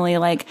internally,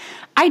 like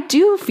I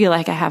do feel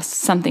like I have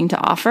something to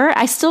offer.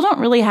 I still don't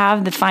really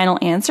have the final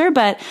answer,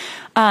 but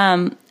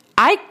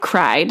I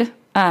cried.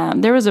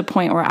 There was a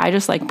point where I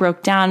just like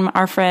broke down.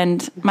 My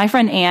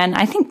friend Anne,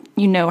 I think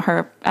you know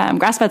her,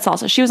 Grass-Fed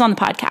Salsa. She was on the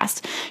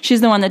podcast.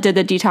 She's the one that did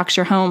the Detox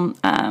Your Home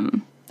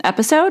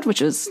episode,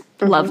 which was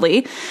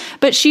lovely.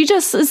 But she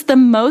just is the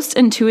most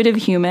intuitive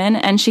human.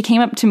 And she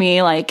came up to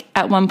me like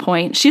at one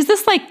point. She's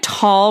this like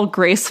tall,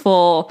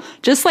 graceful,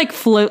 just like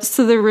floats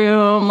to the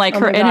room. Like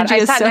her energy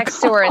is so I sat next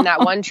to her in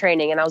that one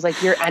training, and I was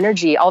like, your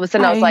energy. All of a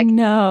sudden, I was like,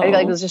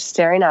 I was just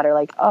staring at her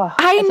like, oh,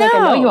 I know. Like I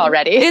know you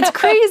already. It's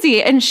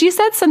crazy. And she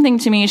said something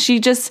to me.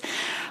 She just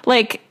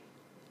like,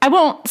 I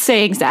won't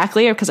say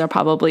exactly because I'll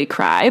probably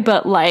cry,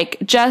 but like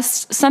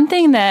just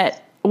something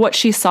that what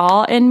she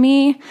saw in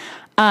me,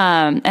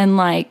 and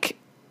like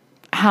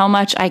how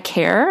much I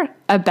care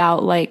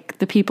about like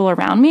the people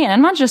around me. And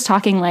I'm not just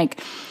talking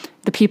like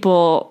the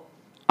people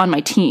on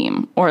my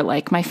team or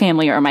like my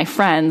family or my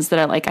friends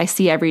that I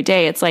see every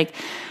day. It's like,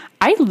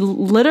 I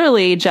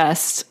literally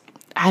just,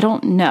 I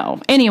don't know.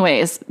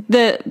 Anyways,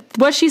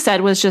 what she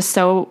said was just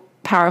so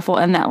powerful,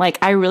 and that like,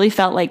 I really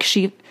felt like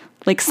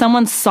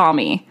someone saw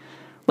me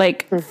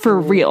like for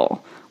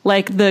real.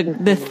 Like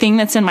the thing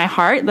that's in my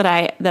heart that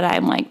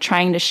I'm like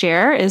trying to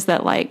share is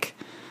that like,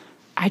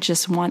 I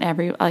just want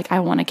I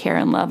want to care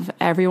and love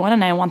everyone,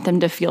 and I want them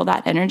to feel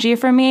that energy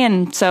from me.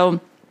 And so,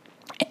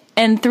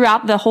 and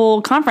throughout the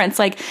whole conference,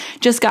 like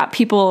just got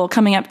people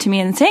coming up to me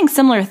and saying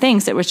similar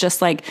things. It was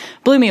just like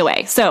blew me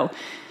away. So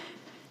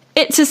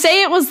to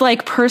say it was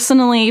like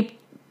personally,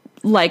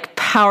 like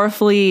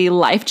powerfully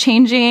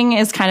life-changing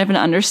is kind of an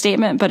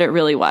understatement, but it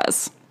really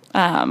was.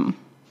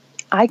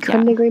 I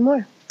couldn't agree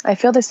more. I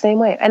feel the same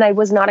way. And I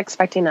was not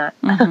expecting that.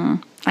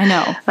 I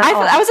know.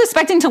 I was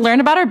expecting to learn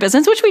about our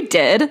business, which we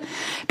did,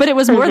 but it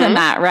was more than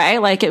that,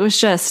 right? Like it was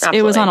just, Absolutely.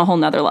 It was on a whole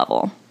nother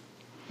level.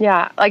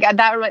 Yeah. Like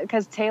that,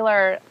 because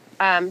Taylor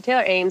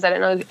Ames, I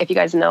don't know if you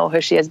guys know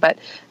who she is, but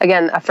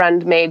again, a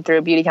friend made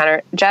through Beauty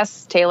Counter.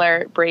 Jess,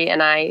 Taylor, Bree,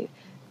 and I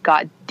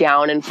got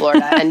down in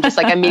Florida and just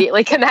like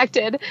immediately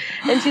connected.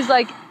 And she's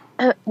like,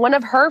 one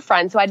of her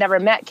friends who I'd never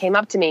met came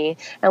up to me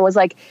and was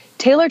like,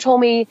 Taylor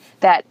told me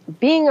that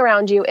being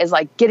around you is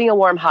like getting a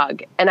warm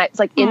hug. And it's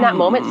like in that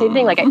moment, same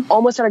thing. Like I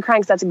almost started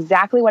crying because that's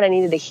exactly what I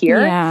needed to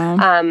hear.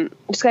 Yeah.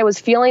 Just 'cause I was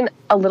feeling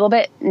a little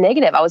bit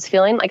negative. I was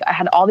feeling like I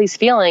had all these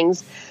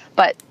feelings,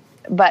 but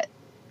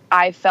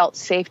I felt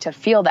safe to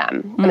feel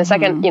them. And the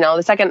second,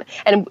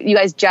 and you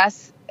guys,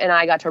 Jess and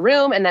I got to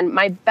room, and then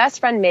my best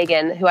friend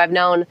Megan, who I've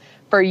known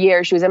for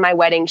years, she was in my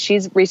wedding.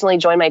 She's recently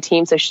joined my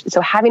team. So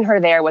having her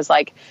there was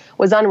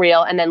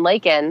unreal. And then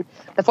Lakin,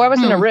 the four of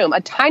us in a room, a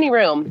tiny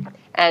room.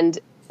 And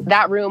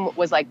that room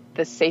was like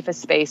the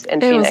safest space in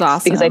Phoenix. Was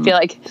awesome. Because I feel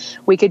like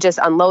we could just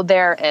unload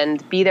there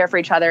and be there for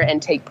each other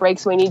and take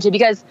breaks when we need to.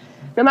 Because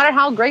no matter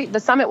how great the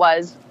summit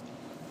was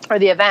or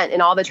the event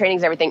and all the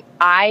trainings and everything,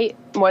 I,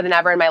 more than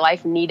ever in my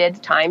life,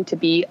 needed time to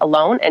be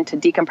alone and to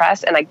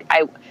decompress. And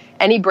I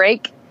any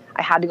break,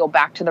 I had to go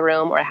back to the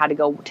room or I had to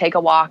go take a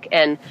walk,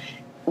 and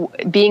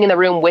being in the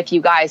room with you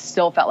guys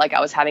still felt like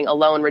I was having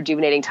alone,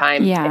 rejuvenating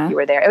time if you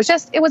were there.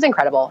 It was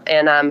incredible.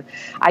 And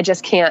I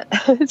just can't,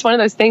 it's one of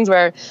those things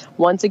where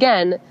once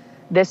again,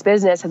 this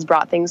business has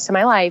brought things to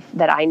my life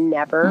that I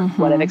never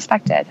would have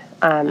expected.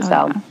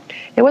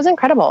 It was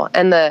incredible.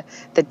 And the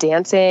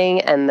dancing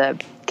and the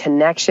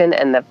connection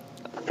and the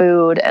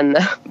food and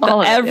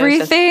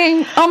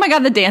everything. Oh my God,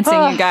 the dancing,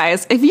 you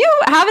guys. If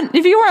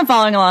you weren't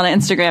following along on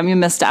Instagram, you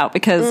missed out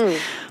because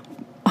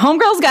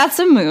Homegirl's got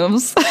some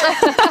moves.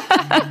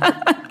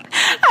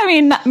 I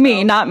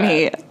mean, not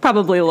me,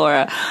 probably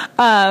Laura.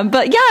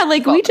 But yeah,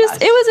 like it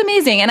was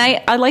amazing. And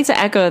I'd like to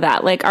echo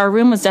that. Like our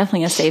room was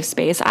definitely a safe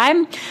space.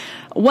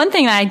 One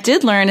thing that I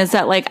did learn is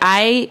that like,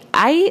 I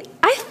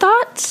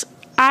thought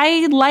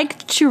I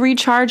liked to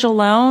recharge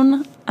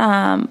alone.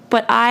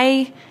 But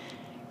I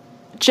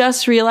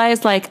just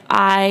realized like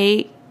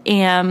I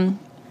am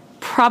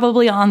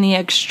probably on the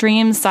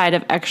extreme side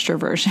of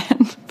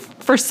extroversion.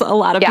 For a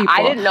lot of people. Yeah,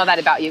 I didn't know that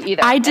about you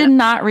either. I did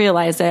not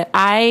realize it.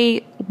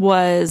 I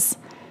was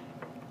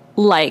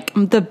like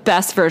the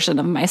best version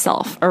of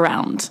myself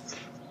around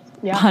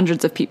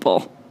hundreds of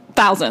people,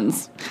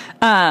 thousands,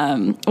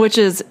 which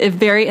is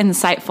very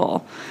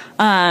insightful.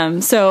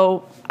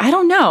 So I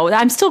don't know.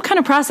 I'm still kind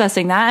of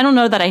processing that. I don't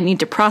know that I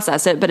need to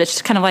process it, but it's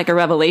just kind of like a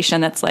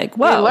revelation that's like,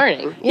 whoa. You're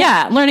learning.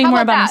 Yeah, learning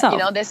more about myself. You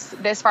know,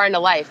 this far into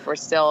life, we're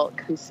still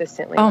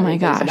consistently learning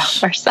things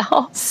about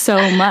ourselves. So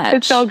much.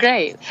 It's so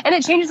great. And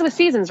it changes with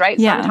seasons, right?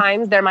 Yeah.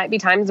 Sometimes there might be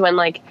times when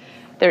like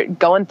they're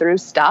going through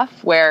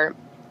stuff where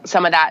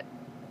some of that,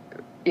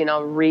 you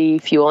know,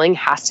 refueling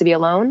has to be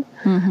alone.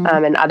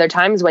 And other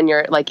times when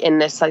you're like in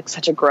this like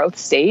such a growth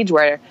stage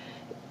where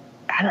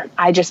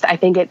I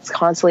think it's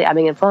constantly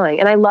ebbing and flowing.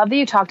 And I love that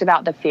you talked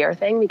about the fear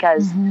thing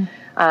because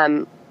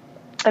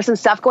there's some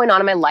stuff going on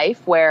in my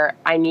life where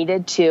I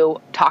needed to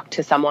talk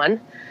to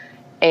someone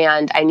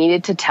and I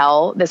needed to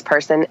tell this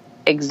person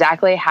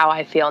exactly how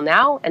I feel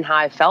now and how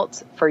I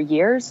felt for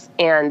years.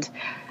 And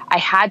I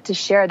had to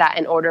share that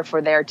in order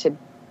for there to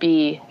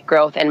be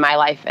growth in my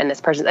life and this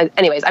person.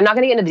 Anyways, I'm not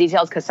going to get into the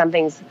details because some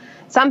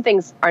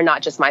things are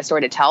not just my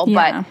story to tell,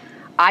 but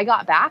I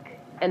got back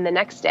and the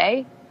next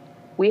day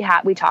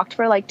we talked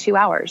for like 2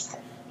 hours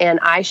and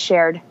I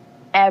shared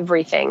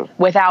everything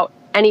without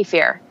any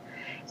fear.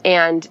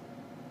 And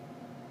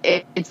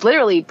it's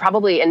literally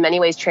probably in many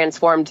ways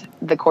transformed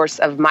the course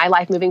of my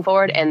life moving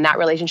forward and that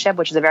relationship,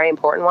 which is a very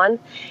important one.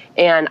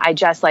 And I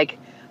just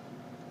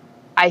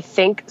I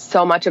think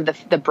so much of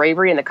the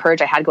bravery and the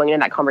courage I had going into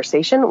that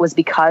conversation was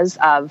because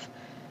of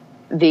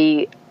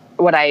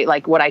what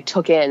I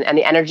took in and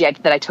the energy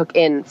that I took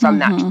in from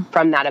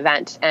that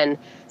event. And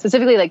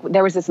specifically, like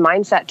there was this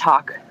mindset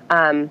talk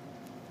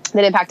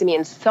that impacted me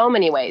in so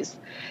many ways.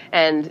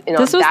 And you know,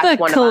 this was that's the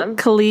one of them.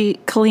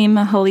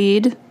 Kaleem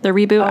Halid, the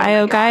Reboot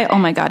IO guy. Oh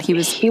my God, he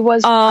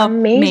was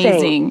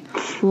amazing,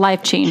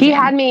 life changing. He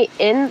had me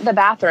in the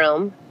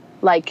bathroom,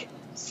 like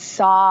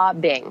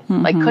sobbing,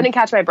 like couldn't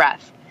catch my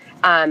breath.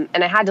 And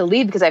I had to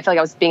leave because I felt like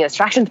I was being a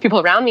distraction to people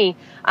around me.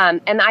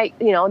 And I,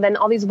 you know, then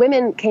all these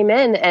women came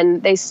in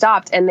and they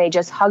stopped and they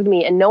just hugged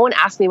me and no one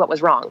asked me what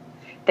was wrong.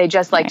 They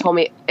just told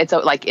me it's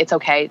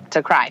okay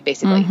to cry,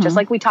 basically. Just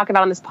like we talk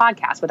about on this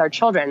podcast with our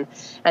children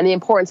and the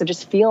importance of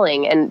just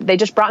feeling. And they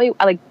just brought me,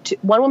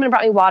 one woman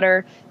brought me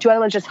water, 2 other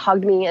ones just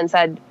hugged me and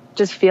said,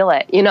 just feel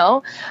it, you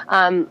know?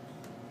 And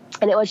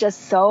it was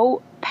just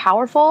so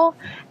powerful.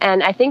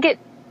 And I think it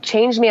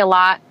changed me a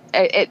lot.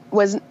 It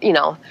was, you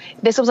know,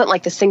 this wasn't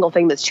like the single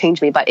thing that's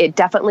changed me, but it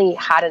definitely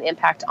had an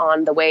impact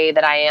on the way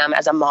that I am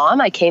as a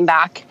mom. I came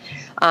back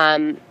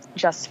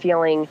just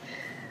feeling,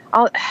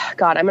 oh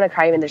God, I'm going to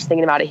cry even just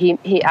thinking about it.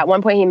 He at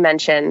one point he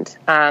mentioned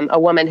a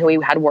woman who he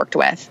had worked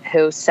with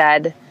who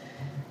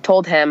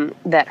told him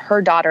that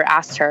her daughter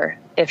asked her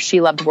if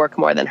she loved work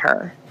more than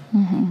her.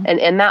 And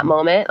in that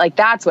moment, like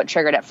that's what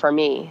triggered it for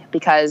me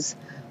because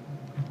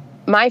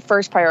my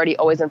first priority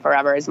always and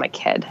forever is my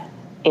kid.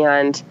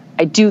 And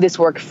I do this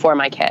work for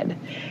my kid.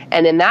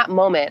 And in that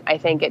moment, I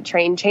think it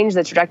changed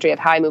the trajectory of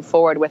how I move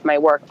forward with my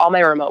work, all my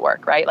remote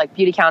work, right? Like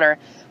Beauty Counter,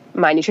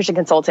 my nutrition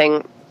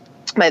consulting,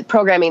 my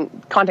programming,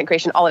 content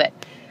creation, all of it.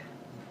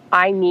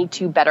 I need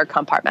to better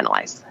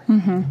compartmentalize.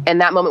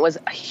 And that moment was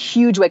a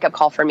huge wake-up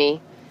call for me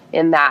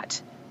in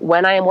that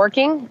when I am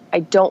working,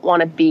 I don't want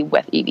to be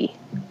with Evie.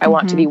 I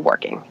want to be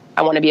working.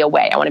 I want to be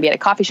away. I want to be at a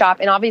coffee shop.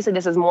 And obviously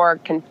this is more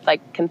not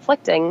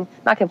conflicting,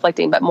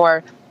 but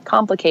more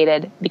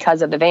complicated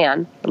because of the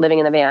van, living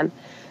in the van,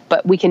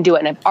 but we can do it.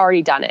 And I've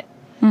already done it.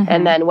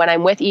 And then when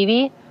I'm with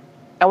Evie,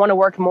 I want to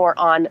work more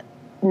on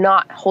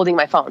not holding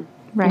my phone,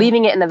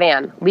 leaving it in the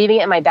van, leaving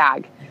it in my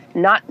bag,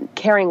 not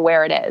caring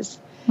where it is.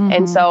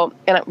 And so,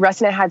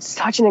 Rusty and I had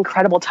such an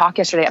incredible talk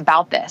yesterday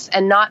about this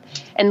and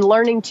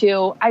learning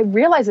I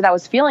realized that I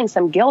was feeling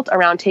some guilt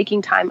around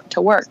taking time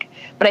to work,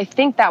 but I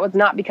think that was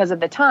not because of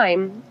the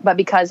time, but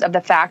because of the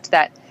fact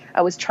that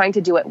I was trying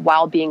to do it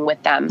while being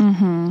with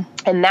them.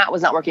 And that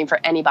was not working for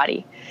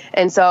anybody.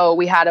 And so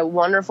we had a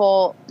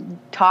wonderful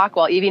talk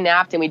while Evie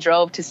napped and we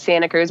drove to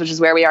Santa Cruz, which is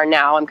where we are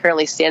now. I'm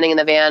currently standing in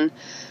the van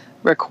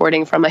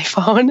recording from my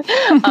phone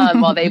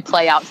while they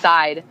play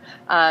outside.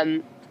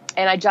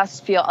 And I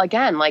just feel,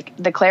 again, like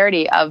the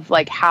clarity of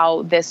like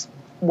how this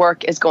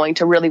work is going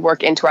to really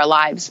work into our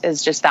lives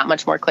is just that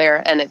much more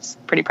clear. And it's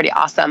pretty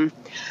awesome.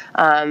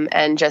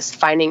 And just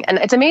finding, and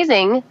it's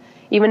amazing,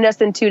 even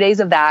just in 2 days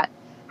of that,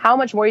 how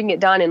much more you can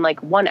get done in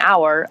like 1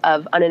 hour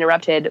of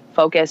uninterrupted,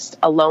 focused,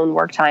 alone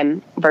work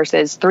time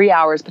versus 3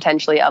 hours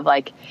potentially of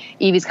like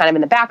Evie's kind of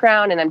in the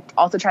background. And I'm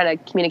also trying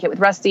to communicate with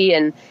Rusty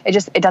and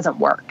it doesn't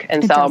work.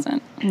 And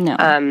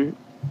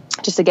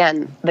just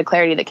again, the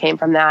clarity that came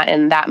from that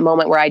and that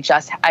moment where I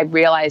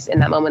realized in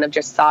that moment of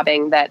just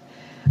sobbing that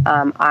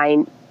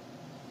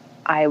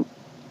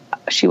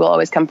she will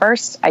always come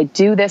first. I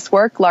do this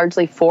work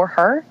largely for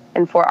her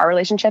and for our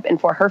relationship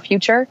and for her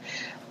future,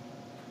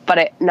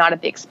 but not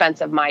at the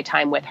expense of my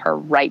time with her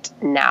right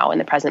now in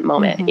the present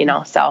moment, you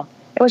know? So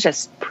it was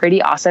just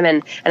pretty awesome.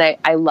 And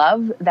I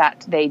love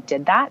that they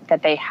did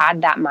that they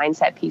had that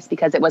mindset piece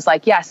because it was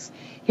like, yes,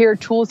 here are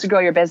tools to grow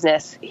your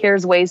business.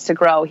 Here's ways to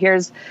grow.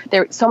 There's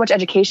so much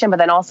education, but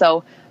then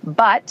also,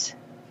 but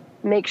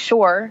make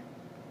sure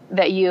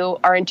that you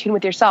are in tune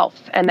with yourself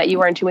and that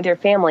you are in tune with your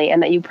family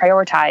and that you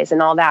prioritize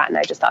and all that. And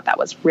I just thought that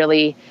was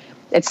really,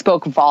 it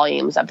spoke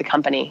volumes of the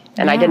company,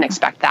 and I didn't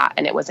expect that.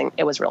 And it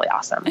was really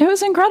awesome. It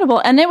was incredible.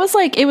 And it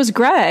was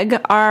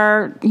Greg,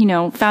 our,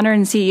 founder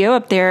and CEO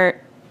up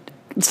there,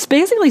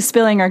 basically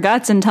spilling our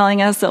guts and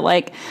telling us that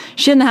like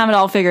she didn't have it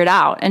all figured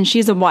out, and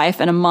she's a wife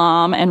and a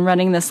mom and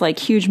running this like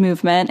huge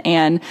movement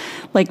and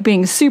like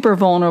being super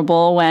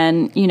vulnerable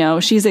when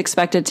she's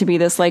expected to be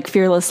this like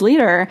fearless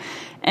leader,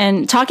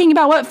 and talking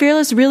about what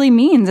fearless really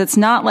means. It's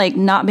not like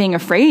not being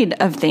afraid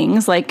of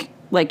things like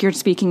you're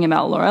speaking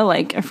about, Laura,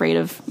 like afraid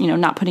of,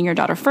 not putting your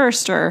daughter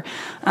first, or,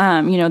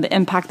 the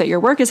impact that your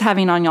work is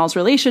having on y'all's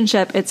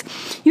relationship.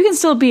 You can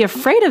still be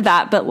afraid of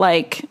that, but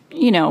like,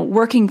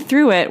 working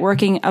through it,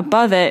 working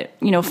above it,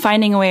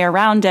 finding a way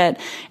around it.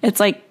 It's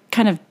like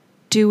kind of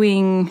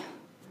doing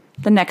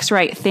the next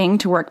right thing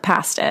to work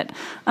past it.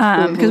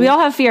 Because we all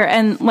have fear.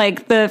 And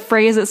like the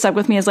phrase that stuck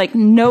with me is like,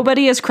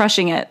 nobody is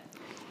crushing it.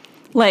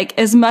 Like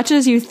as much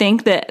as you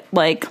think that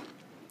like,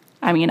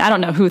 I mean, I don't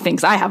know who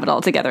thinks I have it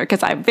all together,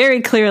 because I very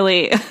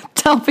clearly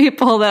tell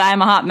people that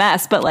I'm a hot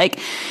mess. But like,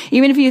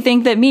 even if you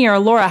think that me or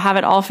Laura have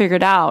it all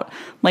figured out,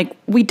 like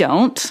we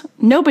don't.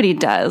 Nobody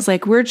does.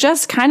 Like we're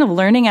just kind of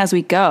learning as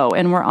we go,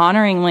 and we're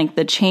honoring like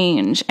the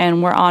change,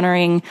 and we're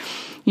honoring,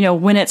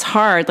 when it's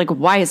hard, like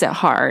why is it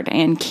hard,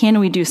 and can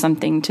we do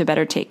something to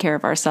better take care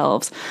of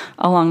ourselves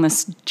along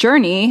this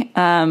journey?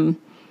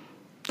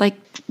 Like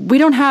we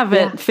don't have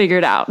it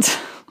figured out.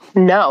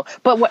 No,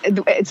 but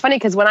it's funny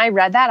because when I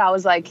read that, I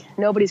was like,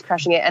 nobody's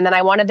crushing it. And then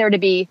I wanted there to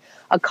be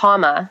a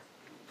comma,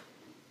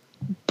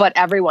 but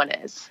everyone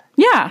is.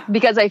 Yeah.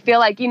 Because I feel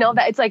like,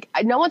 that it's like,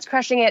 no one's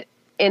crushing it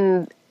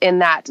in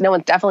that. No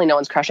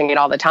one's crushing it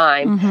all the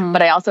time. Mm-hmm.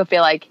 But I also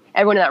feel like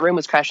everyone in that room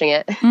was crushing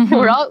it.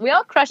 Mm-hmm. we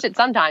all crush it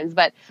sometimes.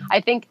 But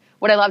I think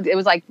what I loved, it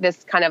was like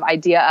this kind of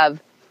idea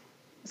of,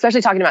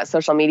 especially talking about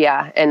social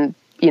media and,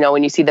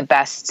 when you see the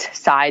best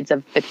sides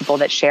of the people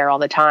that share all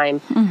the time,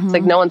 it's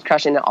like no one's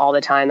crushing it all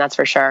the time. That's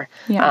for sure.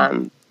 Yeah.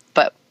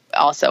 But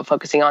also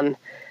focusing on,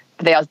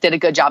 they also did a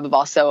good job of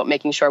also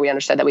making sure we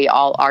understood that we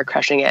all are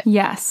crushing it.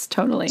 Yes,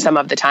 totally. Some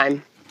of the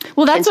time.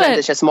 Well, that's what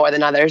it's just more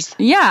than others.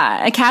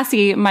 Yeah.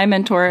 Cassie, my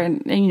mentor,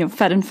 and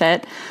Fed and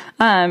Fit,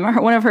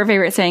 one of her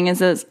favorite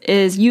sayings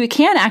is you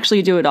can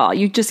actually do it all.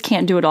 You just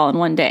can't do it all in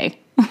one day.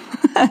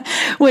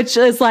 Which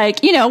is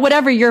like,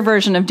 whatever your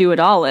version of do it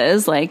all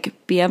is, like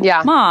be a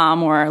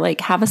mom, or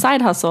like have a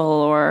side hustle,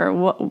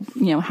 or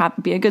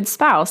be a good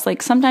spouse.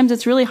 Like sometimes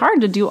it's really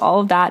hard to do all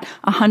of that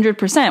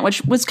 100%,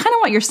 which was kind of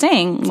what you're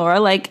saying, Laura.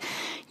 Like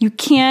you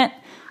can't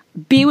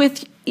be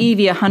with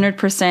Evie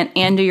 100%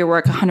 and do your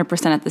work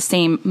 100% at the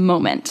same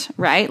moment,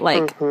 right?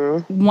 Like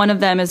one of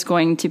them is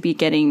going to be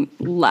getting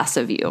less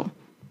of you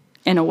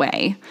in a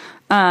way.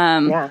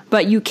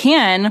 But you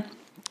can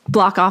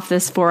block off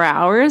this 4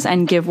 hours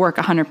and give work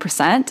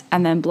 100%,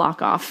 and then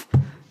block off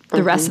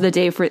the rest of the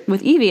day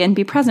with Evie and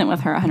be present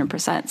with her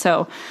 100%.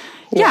 So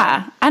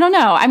yeah, I don't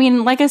know. I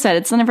mean, like I said,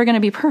 it's never going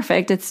to be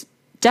perfect. It's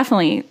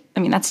definitely,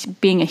 that's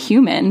being a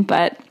human,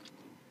 but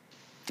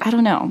I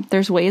don't know.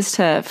 There's ways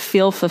to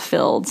feel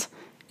fulfilled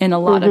in a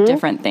lot of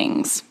different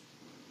things.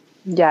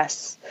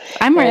 Yes.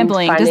 I'm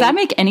rambling. Does that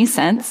make any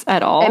sense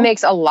at all? It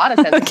makes a lot of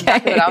sense. That's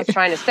exactly what I was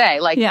trying to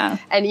say. Like,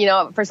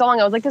 and for so long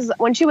I was like,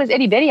 when she was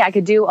itty bitty, I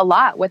could do a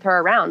lot with her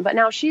around, but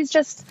now she's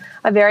just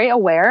a very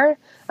aware,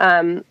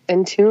 and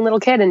tuned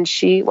little kid. And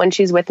when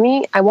she's with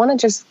me, I want to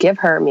just give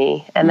her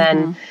me. And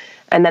then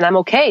I'm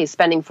okay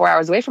spending 4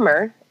 hours away from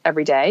her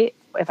every day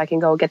if I can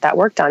go get that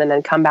work done and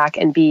then come back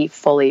and be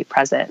fully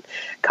present.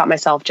 Caught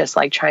myself just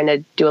like trying to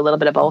do a little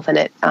bit of both in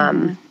it.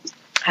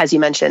 As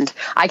you mentioned,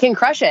 I can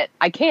crush it.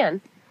 I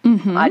can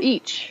at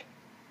each,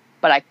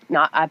 but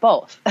not at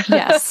both.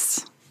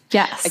 Yes.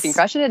 Yes. I can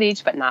crush it at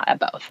each, but not at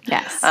both.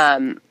 Yes.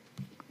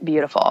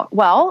 Beautiful.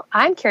 Well,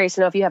 I'm curious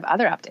to know if you have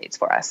other updates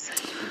for us.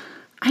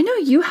 I know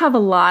you have a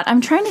lot. I'm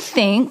trying to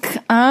think.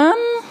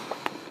 I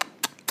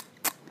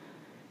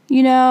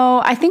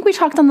think we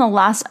talked on the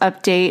last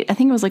update. I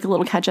think it was like a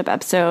little catch-up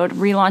episode,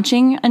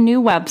 relaunching a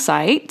new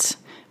website,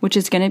 which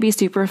is going to be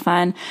super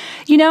fun.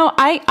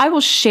 I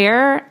will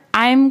share,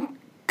 I'm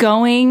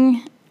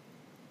going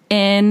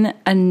in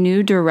a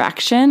new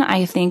direction,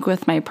 I think,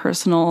 with my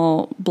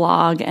personal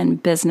blog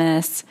and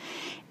business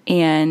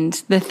and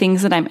the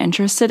things that I'm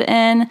interested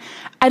in.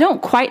 I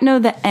don't quite know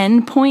the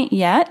end point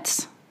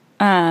yet,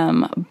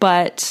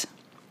 but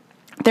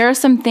there are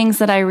some things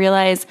that I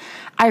realize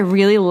I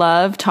really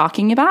love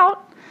talking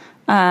about,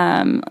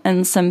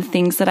 and some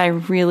things that I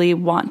really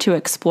want to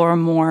explore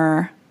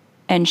more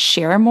and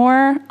share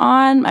more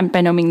on. I'm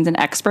by no means an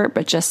expert,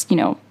 but just,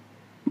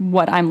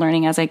 what I'm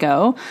learning as I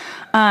go,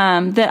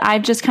 that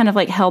I've just kind of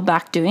like held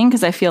back doing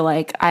because I feel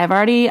like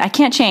I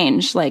can't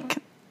change. Like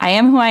I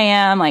am who I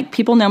am. Like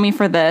people know me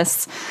for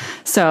this,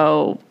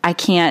 so I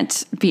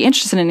can't be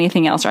interested in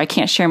anything else, or I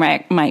can't share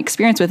my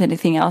experience with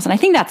anything else. And I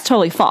think that's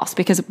totally false,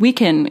 because we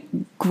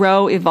can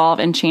grow, evolve,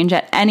 and change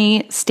at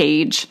any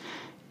stage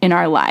in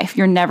our life.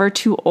 You're never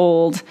too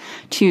old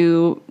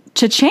to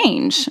to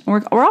change.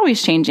 We're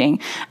always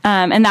changing.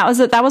 And that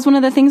was one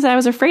of the things that I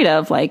was afraid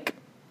of, like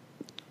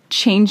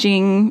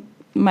changing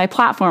my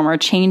platform or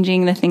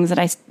changing the things that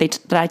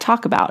I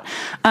talk about.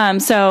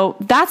 So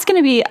that's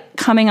going to be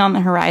coming on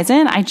the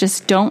horizon. I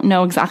just don't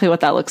know exactly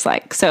what that looks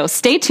like. So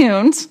stay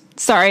tuned.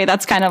 Sorry,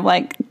 that's kind of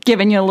like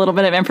giving you a little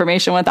bit of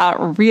information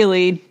without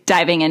really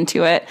diving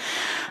into it.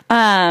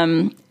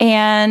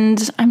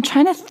 And I'm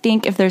trying to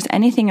think if there's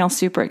anything else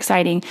super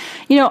exciting.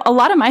 You know, a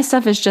lot of my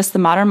stuff is just the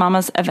Modern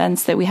Mamas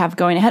events that we have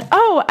going ahead.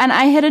 Oh, and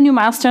I hit a new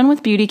milestone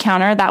with Beauty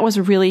Counter. That was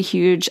really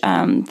huge.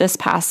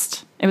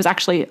 It was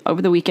actually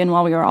over the weekend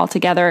while we were all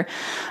together,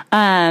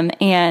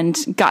 and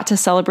got to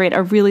celebrate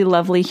a really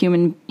lovely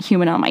human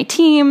on my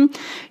team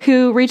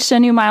who reached a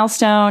new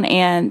milestone.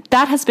 And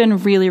that has been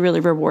really, really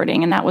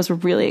rewarding. And that was a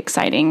really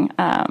exciting,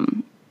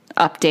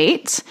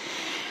 update.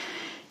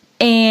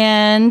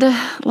 And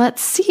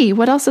let's see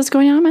what else is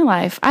going on in my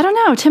life. I don't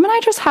know. Tim and I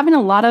are just having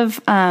a lot of,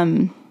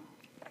 I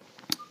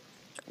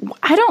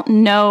don't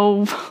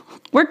know.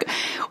 We're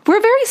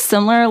very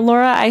similar,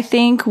 Laura. I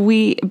think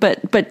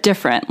but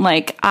different.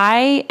 Like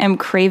I am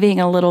craving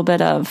a little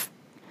bit of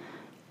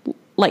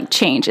like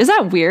change. Is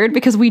that weird?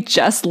 Because we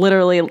just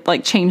literally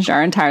like changed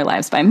our entire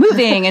lives by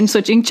moving and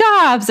switching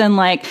jobs. And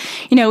like,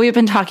 you know, we've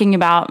been talking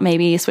about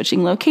maybe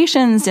switching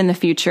locations in the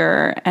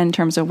future in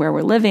terms of where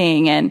we're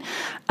living and,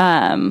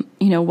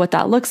 you know, what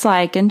that looks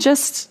like. And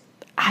just,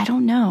 I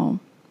don't know.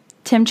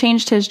 Tim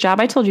changed his job.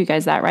 I told you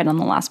guys that right on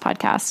the last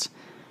podcast.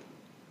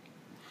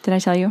 Did I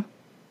tell you?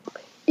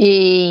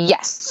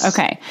 Yes.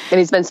 Okay. And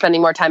he's been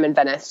spending more time in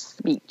Venice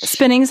Beach.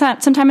 Spending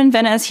some time in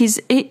Venice. He's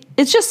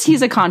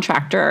a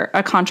contractor,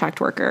 a contract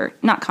worker,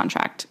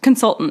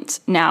 consultant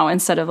now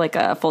instead of like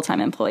a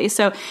full-time employee.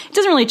 So it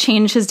doesn't really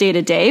change his day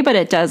to day, but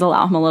it does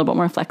allow him a little bit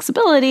more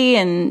flexibility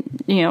and,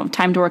 you know,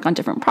 time to work on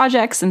different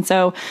projects. And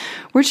so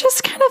we're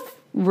just kind of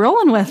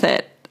rolling with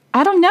it.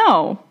 I don't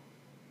know.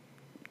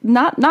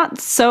 Not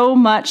so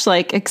much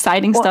like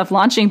exciting stuff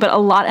launching, but a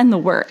lot in the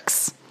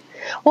works.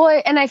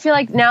 Well, and I feel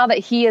like now that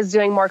he is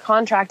doing more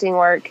contracting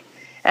work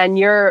and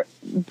you're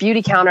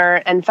Beauty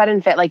Counter and Fed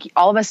and Fit, like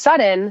all of a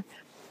sudden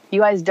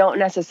you guys don't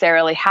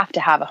necessarily have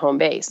to have a home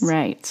base.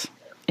 Right.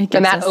 And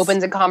that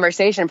opens a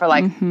conversation for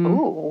like,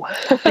 ooh.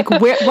 Like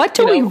what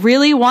do we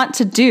really want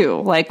to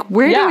do? Like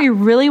where do we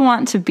really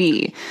want to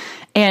be?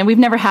 And we've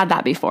never had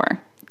that before.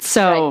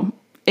 So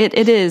it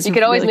is. You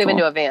could always really move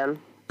cool. into a van.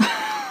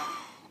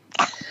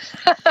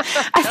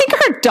 I think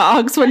our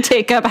dogs would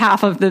take up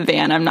half of the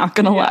van. I'm not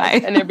going to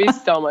lie. And there'd be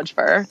so much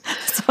fur.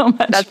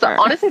 That's fur.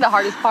 Honestly, the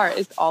hardest part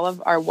is all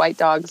of our white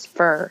dogs'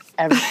 fur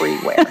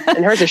everywhere.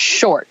 And hers is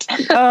short.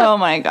 Oh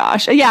my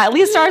gosh. Yeah, at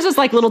least ours is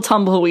like little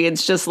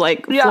tumbleweeds just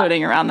like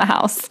floating around the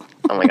house.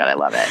 Oh my God, I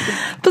love it.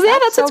 But yeah,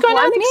 that's what's going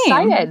on with me.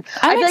 Excited.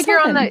 I feel like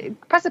you're on the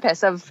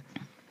precipice of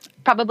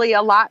probably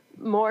a lot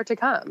more to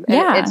come.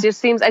 And it just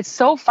seems, it's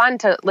so fun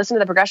to listen to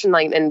the progression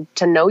line and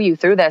to know you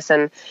through this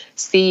and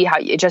see how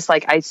you just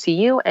like, I see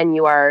you and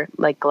you are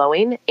like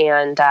glowing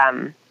and,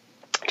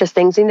 just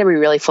things seem to be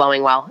really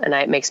flowing well. And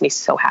it makes me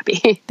so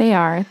happy. They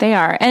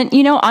are. And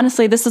you know,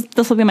 honestly, this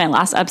will be my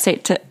last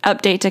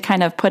update to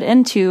kind of put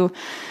into,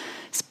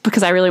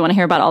 because I really want to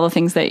hear about all the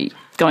things that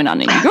going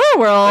on in your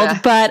world.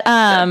 But,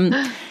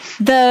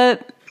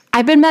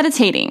 I've been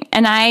meditating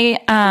and I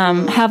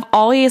have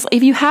always,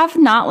 if you have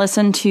not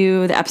listened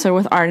to the episode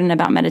with Arden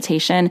about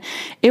meditation,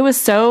 it was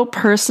so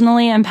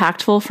personally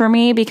impactful for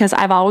me because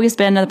I've always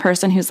been the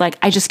person who's like,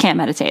 I just can't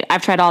meditate.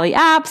 I've tried all the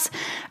apps.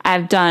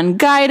 I've done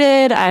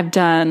guided. I've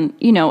done,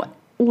 you know,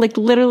 like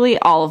literally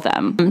all of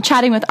them.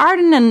 Chatting with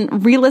Arden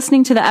and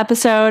re-listening to the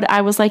episode,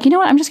 I was like, you know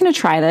what? I'm just going to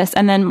try this.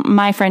 And then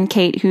my friend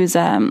Kate, who's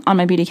on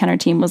my Beauty Counter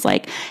team, was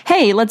like,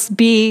 hey, let's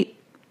be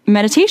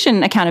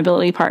meditation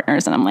accountability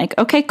partners. And I'm like,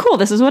 okay, cool.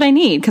 This is what I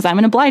need because I'm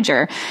an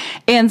obliger.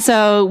 And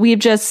so we've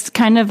just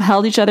kind of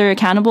held each other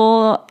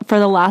accountable for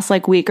the last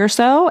like week or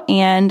so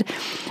and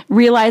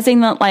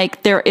realizing that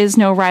like there is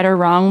no right or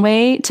wrong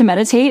way to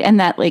meditate and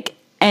that like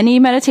any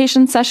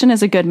meditation session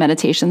is a good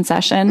meditation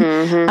session.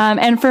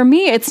 And for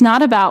me, it's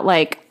not about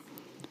like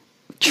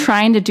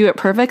trying to do it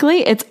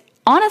perfectly. It's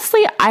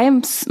honestly,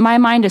 my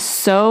mind is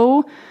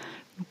so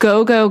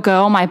go, go,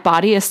 go. My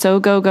body is so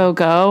go, go,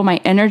 go. My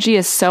energy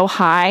is so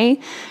high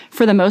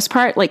for the most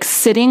part. Like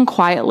sitting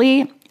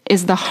quietly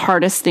is the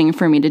hardest thing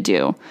for me to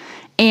do.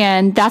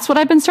 And that's what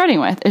I've been starting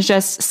with is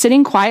just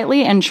sitting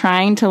quietly and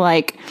trying to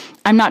like,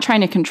 I'm not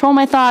trying to control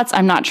my thoughts.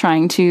 I'm not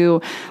trying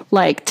to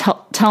like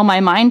tell my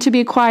mind to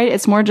be quiet.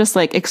 It's more just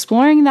like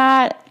exploring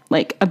that,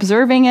 like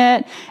observing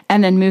it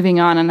and then moving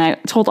on. And I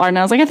told Arden,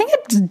 I was like, I think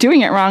I'm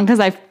doing it wrong because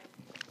I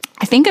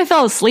think I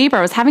fell asleep or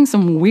I was having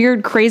some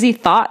weird, crazy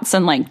thoughts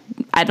and like,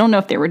 I don't know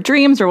if they were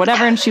dreams or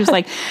whatever. And she was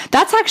like,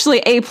 that's actually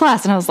A+.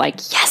 And I was like,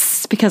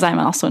 yes, because I'm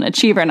also an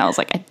achiever. And I was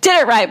like, I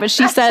did it right. But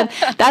she said,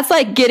 that's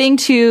like getting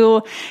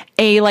to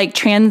a like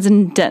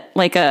transcendent,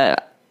 like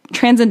a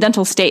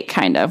transcendental state,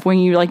 kind of, when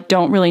you like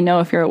don't really know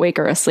if you're awake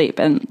or asleep.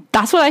 And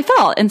that's what I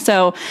felt. And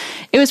so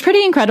it was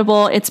pretty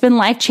incredible. It's been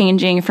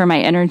life-changing for my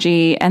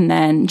energy. And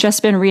then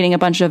just been reading a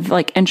bunch of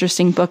like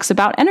interesting books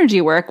about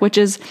energy work, which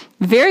is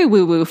very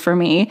woo-woo for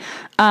me.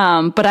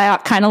 But I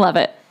kind of love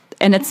it.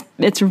 And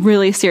it's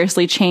really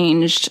seriously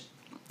changed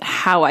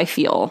how I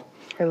feel.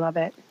 I love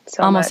it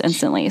so almost much.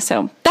 Instantly.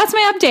 So that's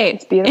my update.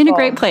 It's beautiful. In a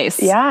great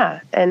place. Yeah.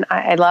 And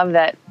I love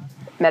that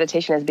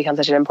meditation has become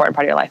such an important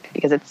part of your life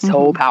because it's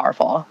so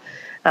powerful.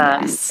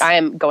 Yes. I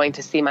am going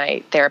to see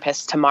my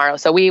therapist tomorrow.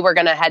 So we were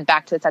going to head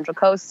back to the Central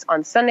Coast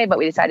on Sunday, but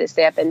we decided to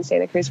stay up in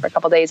Santa Cruz for a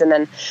couple of days. And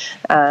then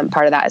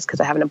part of that is because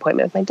I have an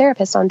appointment with my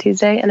therapist on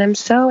Tuesday, and I'm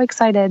so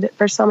excited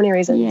for so many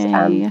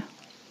reasons.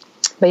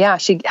 But yeah,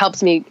 she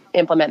helps me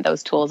implement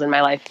those tools in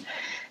my life,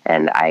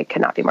 and I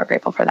could not be more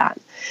grateful for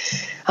that.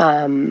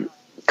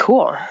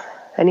 Cool.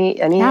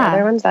 Any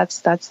other ones? That's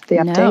the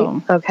update.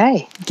 No.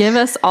 Okay. Give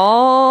us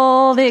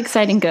all the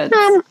exciting goods.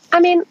 I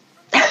mean,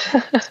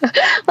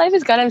 life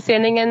is good. I'm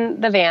standing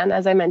in the van,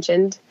 as I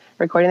mentioned,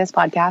 recording this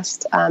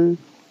podcast,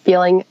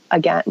 feeling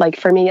again, like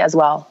for me as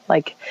well.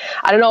 Like,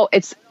 I don't know.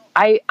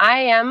 I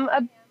am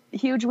a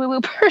huge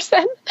woo-woo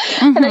person,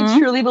 and I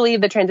truly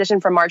believe the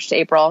transition from March to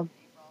April,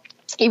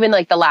 even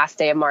like the last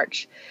day of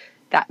March,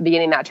 that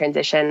beginning that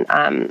transition,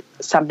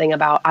 something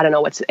about, I don't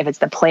know if it's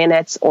the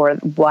planets or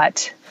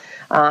what,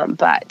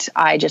 but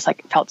I just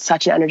like felt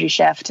such an energy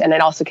shift. And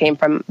it also came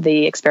from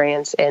the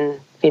experience in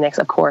Phoenix,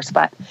 of course,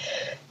 but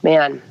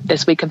man,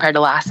 this week compared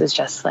to last is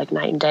just like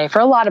night and day for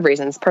a lot of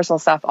reasons, personal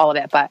stuff, all of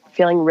it, but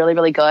feeling really,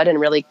 really good and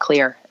really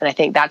clear. And I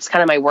think that's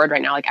kind of my word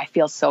right now. Like I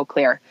feel so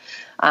clear.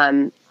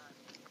 And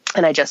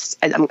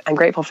I'm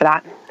grateful for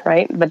that.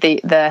 Right. But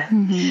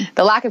the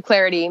lack of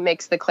clarity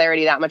makes the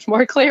clarity that much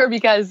more clear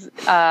because,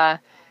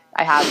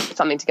 I have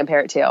something to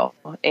compare it to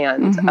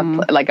and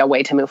a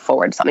way to move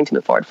forward, something to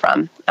move forward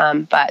from.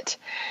 But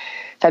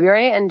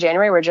February and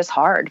January were just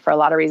hard for a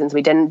lot of reasons.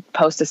 We didn't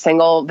post a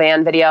single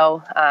van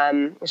video.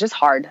 It was just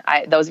hard.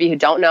 Those of you who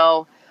don't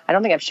know, I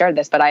don't think I've shared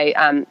this, but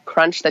I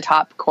crunched the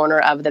top corner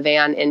of the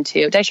van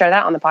into, did I share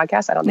that on the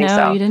podcast? I don't think so.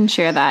 No, you didn't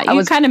share that.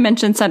 You kind of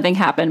mentioned something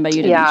happened, but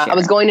you didn't share. I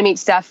was going to meet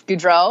Steph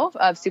Goudreau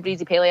of Super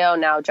Easy Paleo,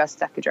 now just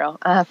Steph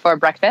Goudreau, for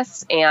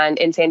breakfast. And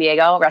in San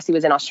Diego, Rusty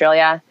was in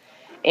Australia.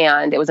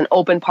 And it was an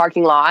open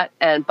parking lot,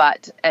 and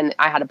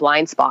I had a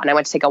blind spot, and I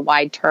went to take a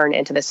wide turn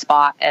into this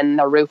spot, and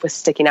the roof was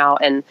sticking out,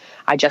 and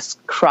I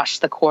just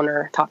crushed the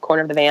top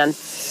corner of the van.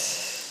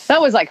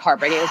 That was like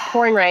heartbreaking. It was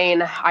pouring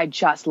rain. I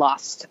just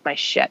lost my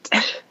shit.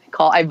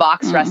 I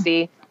boxed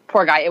Rusty.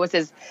 Poor guy. It was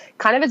his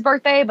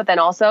birthday, but then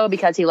also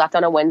because he left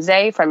on a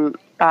Wednesday from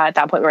at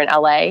that point we were in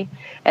LA,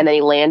 and then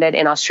he landed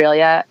in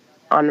Australia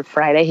on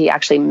Friday. He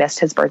actually missed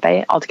his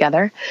birthday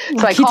altogether.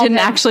 So he didn't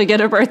actually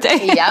get a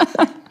birthday. Yep.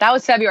 That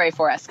was February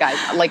for us, guys.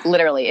 Like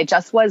literally, it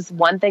just was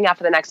one thing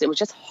after the next. It was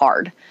just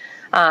hard.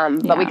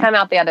 But we come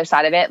out the other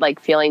side of it,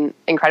 like feeling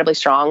incredibly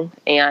strong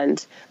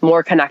and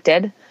more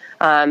connected,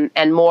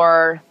 and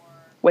more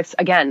with,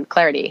 again,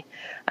 clarity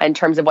in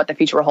terms of what the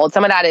future will hold.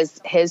 Some of that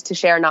is his to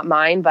share, not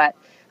mine, but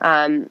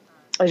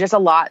there's just a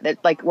lot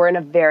that like we're in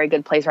a very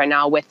good place right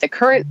now with the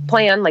current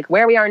plan, like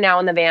where we are now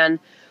in the van,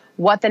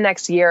 what the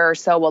next year or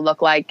so will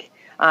look like,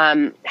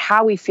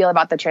 how we feel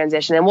about the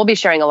transition. And we'll be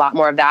sharing a lot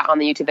more of that on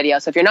the YouTube video.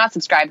 So if you're not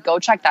subscribed, go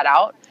check that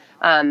out.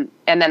 And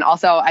then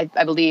also, I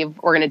believe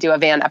we're going to do a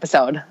van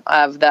episode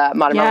of the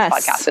Modern Moms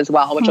podcast as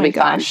well, which will be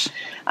fun.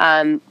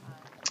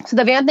 So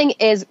the van thing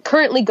is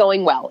currently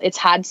going well. It's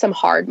had some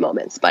hard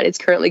moments, but it's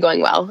currently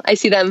going well. I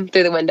see them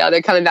through the window.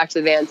 They're coming back to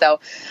the van. So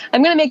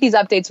I'm going to make these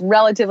updates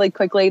relatively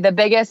quickly. The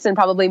biggest and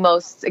probably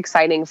most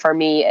exciting for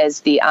me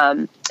is the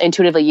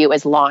Intuitively You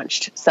is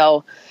launched.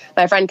 So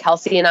my friend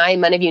Kelsey and I,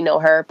 many of you know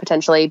her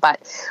potentially, but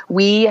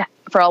we,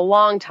 for a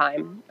long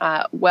time,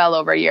 well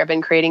over a year, have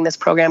been creating this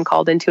program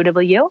called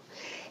Intuitively You.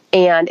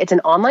 And it's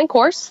an online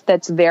course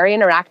that's very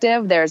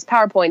interactive. There's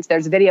PowerPoints,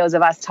 there's videos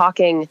of us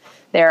talking.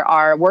 There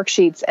are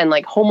worksheets and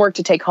like homework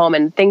to take home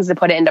and things to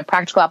put it into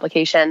practical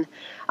application.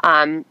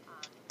 The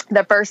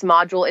first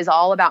module is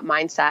all about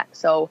mindset.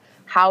 So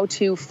how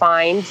to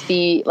find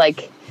the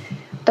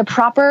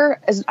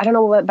proper, I don't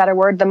know what better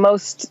word, the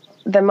most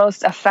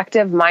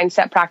effective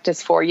mindset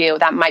practice for you.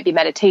 That might be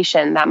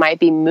meditation. That might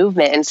be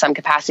movement in some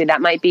capacity.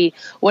 That might be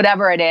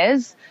whatever it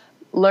is.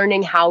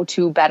 Learning how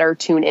to better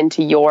tune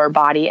into your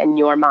body and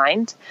your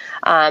mind.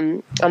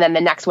 And then the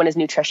next one is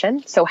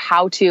nutrition. So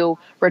how to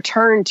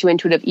return to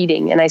intuitive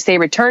eating. And I say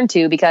return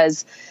to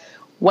because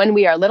when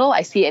we are little,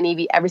 I see it in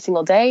Evie every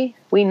single day.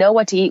 We know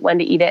what to eat, when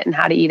to eat it, and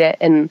how to eat it,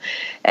 and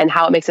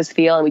how it makes us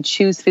feel. And we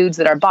choose foods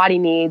that our body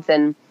needs,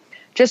 and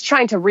just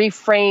trying to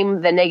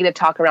reframe the negative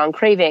talk around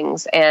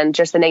cravings and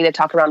just the negative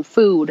talk around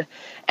food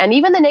and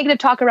even the negative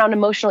talk around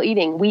emotional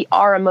eating. We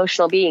are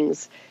emotional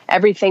beings.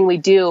 Everything we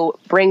do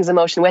brings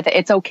emotion with it.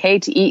 It's okay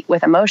to eat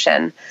with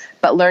emotion,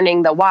 but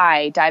learning the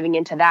why, diving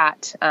into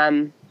that.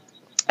 And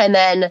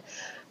then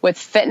with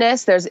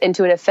fitness, there's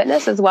intuitive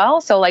fitness as well.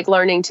 So like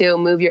learning to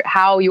move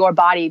how your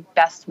body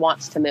best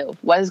wants to move.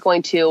 What is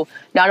going to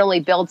not only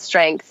build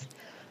strength,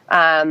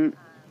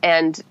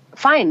 and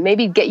fine,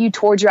 maybe get you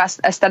towards your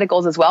aesthetic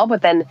goals as well,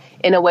 but then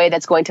in a way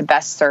that's going to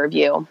best serve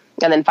you.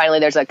 And then finally,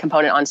 there's a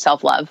component on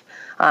self-love,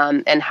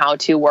 and how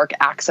to work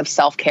acts of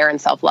self-care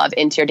and self-love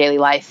into your daily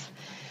life.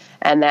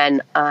 And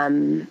then,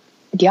 I'm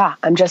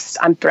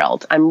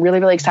thrilled. I'm really,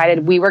 really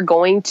excited. We were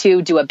going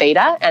to do a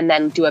beta and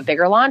then do a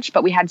bigger launch,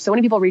 but we had so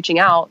many people reaching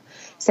out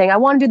saying, I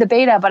want to do the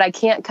beta, but I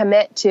can't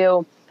commit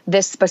to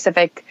this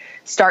specific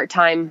start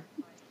time,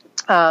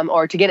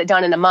 or to get it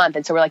done in a month.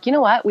 And so we're like, you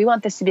know what? We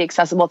want this to be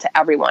accessible to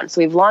everyone.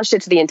 So we've launched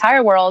it to the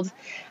entire world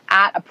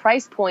at a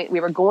price point we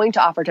were going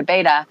to offer to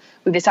beta.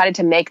 We've decided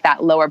to make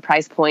that lower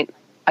price point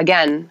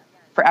again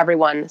for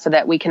everyone so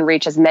that we can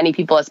reach as many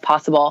people as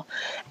possible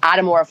at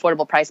a more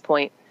affordable price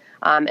point.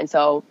 And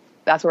so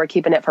that's where we're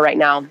keeping it for right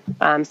now.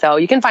 So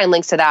you can find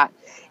links to that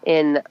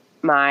in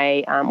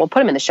my, we'll put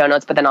them in the show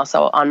notes, but then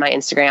also on my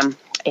Instagram.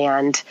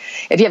 And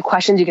if you have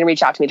questions, you can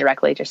reach out to me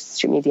directly. Just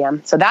shoot me a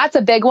DM. So that's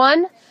a big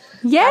one.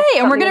 Yay.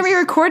 And we're going to be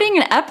recording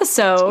an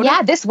episode.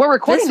 Yeah, we're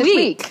recording this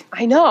week.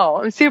 I know.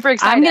 I'm super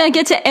excited. I'm going to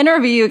get to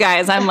interview you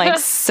guys. I'm like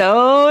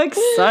so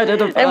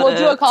excited about it. And we'll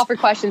do a call for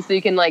questions so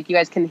you can you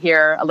guys can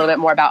hear a little bit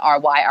more about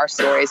our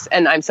stories.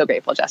 And I'm so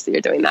grateful, Jess, that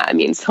you're doing that. It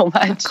means so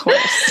much. Of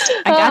course.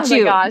 I got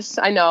you. Oh my gosh.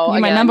 I know.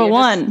 You're my number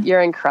one.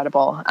 You're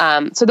incredible.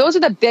 So those are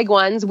the big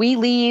ones. We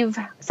leave.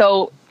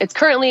 So it's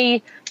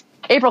currently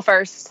April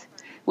 1st.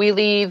 We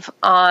leave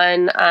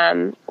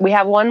on, we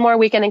have one more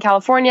weekend in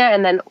California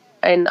and then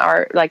in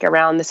our,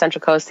 around the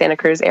Central Coast, Santa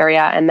Cruz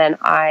area. And then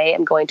I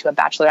am going to a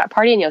bachelorette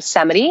party in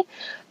Yosemite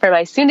for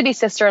my soon-to-be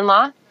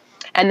sister-in-law.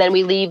 And then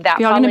we leave that.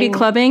 Y'all going to be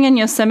clubbing in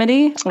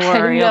Yosemite?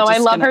 Or no, I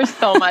love her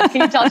so much.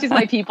 Can you tell she's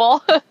my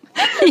people?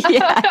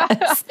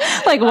 Yes.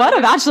 What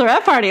a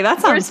bachelorette party. That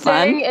sounds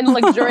fun. We're staying in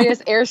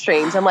luxurious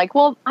Airstreams. I'm like,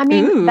 well, I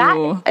mean,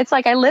 Ooh. it's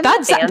I live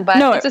in Japan, but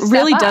no, it's a it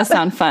really step does up.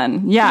 sound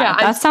fun. Yeah,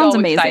 that sounds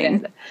amazing.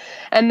 Excited.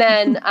 And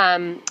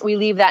then we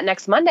leave that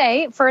next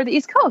Monday for the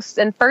East Coast.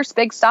 And first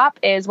big stop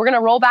is we're going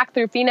to roll back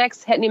through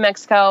Phoenix, hit New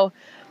Mexico,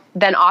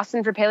 then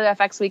Austin for Paleo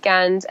FX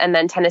weekend, and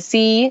then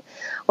Tennessee,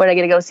 where I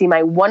get to go see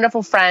my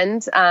wonderful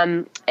friend.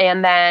 And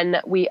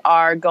then we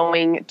are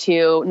going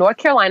to North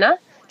Carolina,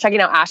 checking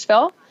out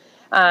Asheville.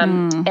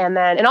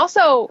 And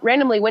also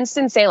randomly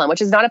Winston-Salem,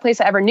 which is not a place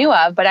I ever knew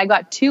of, but I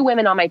got 2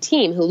 women on my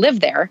team who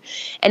live there.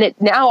 And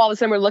now all of a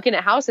sudden we're looking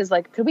at houses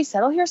could we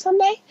settle here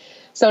someday?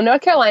 So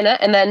North Carolina,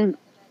 and then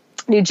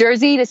New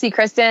Jersey to see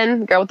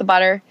Kristen, girl with the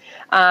butter.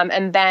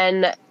 And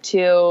then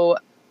to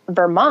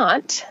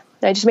Vermont.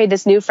 I just made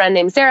this new friend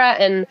named Sarah,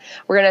 and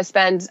we're going to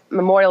spend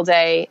Memorial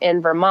Day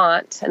in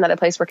Vermont, another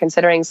place we're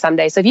considering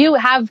someday. So if you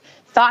have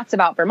thoughts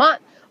about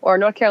Vermont or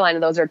North Carolina,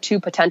 those are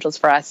 2 potentials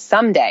for us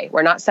someday.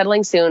 We're not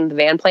settling soon. The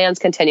van plan's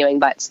continuing,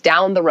 but it's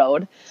down the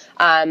road.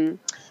 And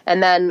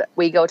then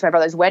we go to my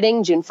brother's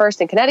wedding June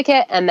 1st in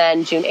Connecticut, and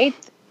then June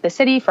 8th, the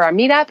city for our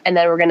meetup. And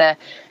then we're going to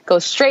go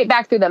straight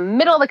back through the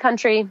middle of the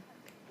country,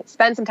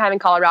 spend some time in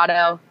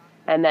Colorado,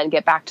 and then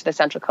get back to the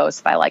Central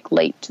Coast by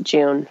late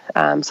June.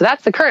 So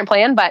that's the current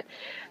plan, but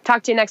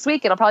talk to you next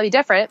week. It'll probably be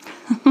different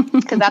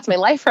because that's my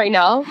life right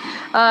now.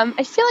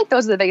 I feel like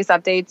those are the biggest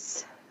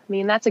updates. I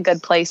mean, that's a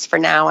good place for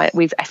now. I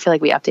feel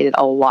like we updated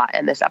a lot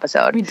in this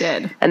episode. We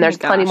did. And there's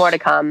plenty more to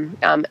come.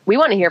 We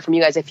want to hear from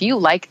you guys. If you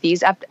like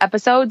these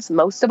episodes,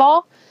 most of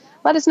all,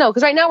 let us know.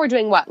 Because right now we're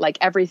doing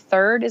every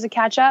third is a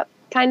catch up,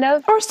 kind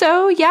of? Or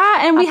so,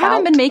 yeah. And we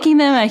haven't been making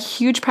them a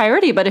huge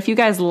priority. But if you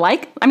guys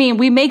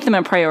we make them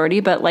a priority.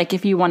 But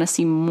if you want to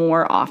see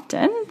more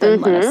often,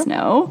 then let us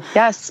know.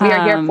 Yes, we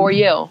are here for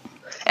you.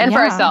 And for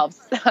ourselves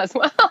as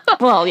well.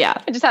 Well, yeah.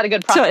 I just had a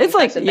good process. So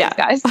it's session. Thanks,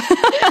 guys.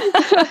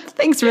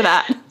 Thanks for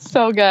that.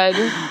 So good.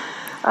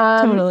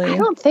 Totally.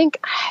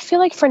 I feel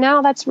like for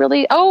now that's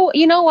really,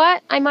 you know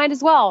what? I might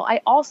as well.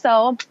 I'm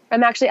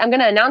going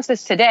to announce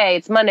this today.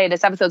 It's Monday.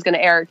 This episode's going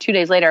to air 2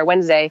 days later,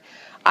 Wednesday.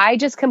 I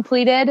just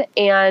completed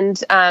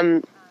and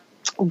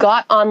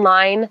got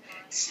online my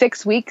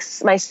 6-week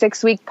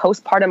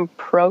postpartum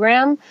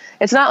program.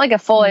 It's not like a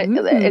full,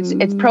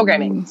 it's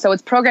programming. So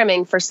it's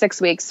programming for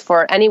 6 weeks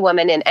for any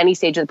woman in any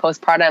stage of the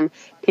postpartum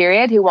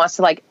period who wants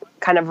to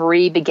kind of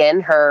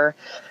re-begin her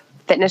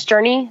fitness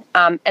journey.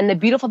 And the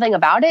beautiful thing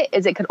about it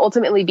is it could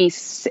ultimately be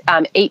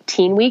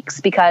 18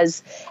 weeks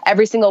because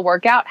every single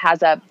workout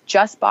has a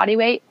just body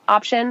weight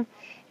option,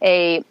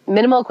 a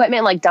minimal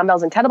equipment like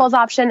dumbbells and kettlebells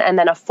option, and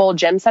then a full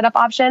gym setup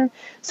option.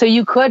 So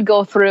you could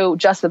go through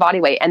just the body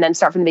weight and then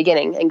start from the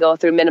beginning and go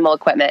through minimal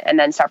equipment and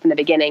then start from the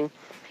beginning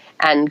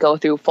and go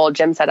through full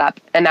gym setup.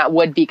 And that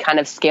would be kind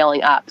of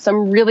scaling up.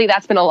 So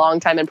that's been a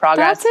long time in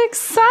progress. That's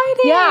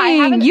exciting.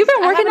 Yeah. You've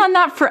been working on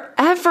that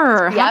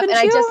forever, haven't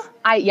you?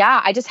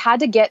 I just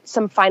had to get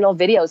some final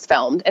videos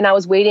filmed, and I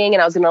was waiting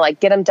and I was going to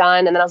get them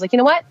done. And then I was like, you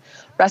know what?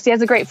 Rusty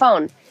has a great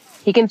phone.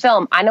 He can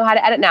film. I know how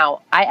to edit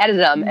now. I edit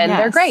them and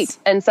they're great.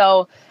 And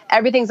so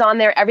everything's on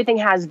there. Everything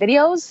has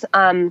videos.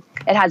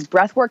 It has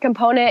breath work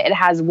component. It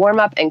has warm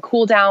up and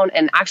cool down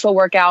and actual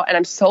workout. And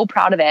I'm so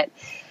proud of it.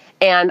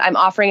 And I'm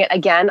offering it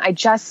again.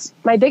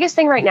 My biggest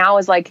thing right now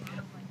is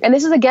and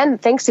this is again,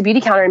 thanks to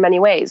Beauty Counter in many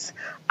ways,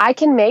 I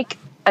can make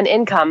an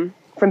income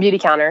from Beauty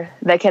Counter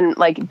that can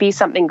like be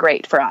something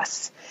great for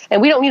us.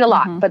 And we don't need a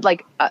lot, but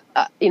like,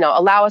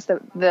 allow us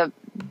the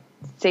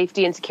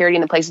safety and security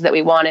in the places that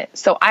we want it.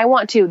 So I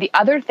want to, the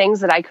other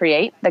things that I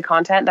create, the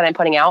content that I'm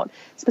putting out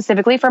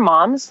specifically for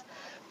moms,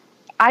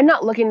 I'm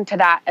not looking to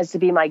that as to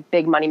be my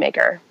big money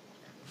maker.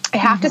 I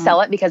have to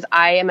sell it because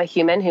I am a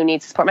human who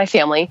needs to support my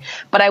family,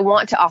 but I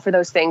want to offer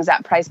those things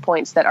at price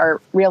points that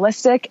are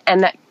realistic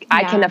and that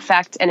I can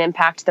affect and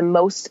impact the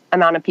most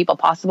amount of people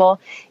possible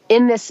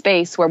in this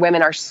space where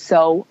women are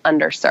so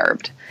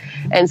underserved.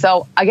 And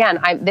so again,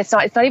 it's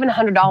not even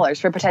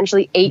 $100 for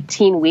potentially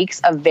 18 weeks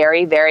of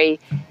very, very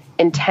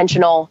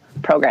intentional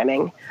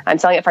programming. I'm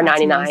selling it for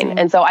 $99. Amazing.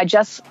 And so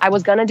I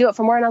was going to do it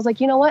for more. And I was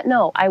like, you know what?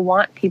 No, I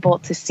want people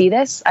to see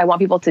this. I want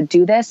people to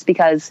do this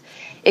because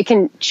it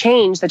can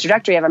change the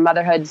trajectory of the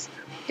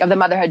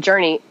motherhood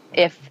journey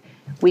if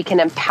we can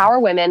empower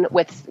women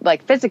with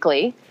like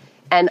physically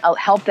and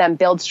help them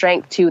build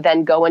strength to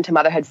then go into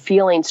motherhood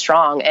feeling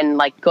strong and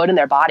like good in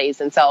their bodies.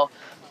 And so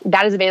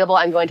that is available.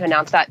 I'm going to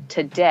announce that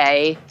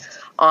today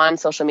on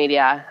social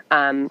media.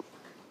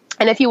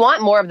 And if you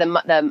want more of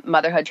the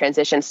motherhood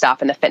transition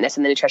stuff and the fitness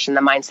and the nutrition,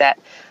 the mindset,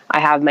 I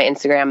have my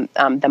Instagram,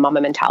 the Mama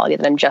Mentality,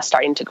 that I'm just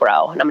starting to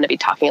grow. And I'm going to be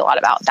talking a lot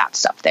about that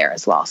stuff there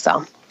as well.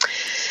 So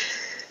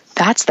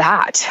that's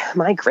that.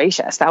 My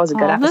gracious, that was a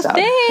good episode.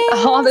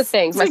 All the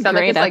things. My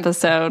stomach is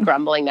like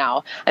grumbling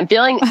now. I'm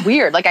feeling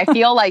weird. Like I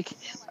feel like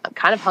I'm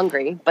kind of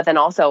hungry, but then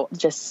also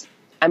just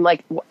I'm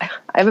like, I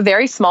have a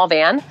very small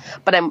van,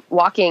 but I'm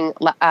walking,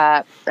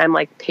 I'm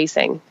like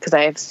pacing because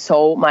I have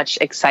so much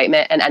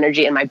excitement and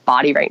energy in my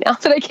body right now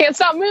that I can't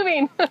stop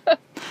moving.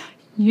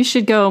 You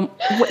should go.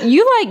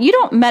 You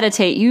don't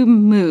meditate, you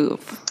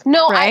move.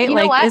 No, right? You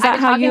know what? Is that I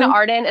was talking to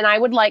Arden and I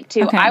would like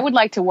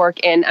to work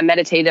in a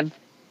meditative,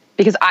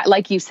 because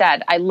like you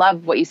said, I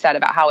love what you said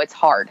about how it's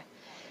hard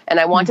and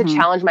I want to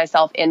challenge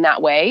myself in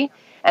that way.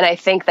 And I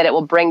think that it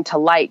will bring to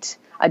light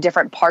a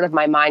different part of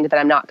my mind that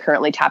I'm not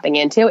currently tapping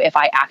into if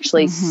I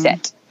actually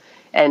sit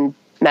and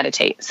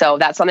meditate. So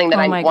that's something that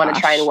I want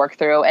to try and work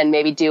through and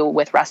maybe do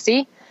with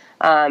Rusty.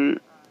 I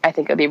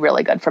think it would be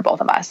really good for both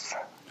of us.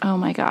 Oh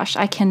my gosh.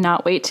 I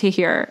cannot wait to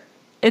hear.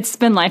 It's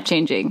been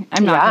life-changing.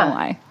 I'm not going to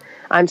lie.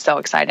 I'm so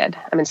excited.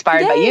 I'm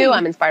inspired by you.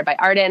 I'm inspired by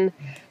Arden.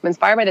 I'm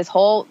inspired by this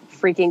whole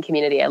freaking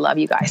community. I love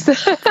you guys.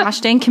 Gosh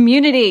dang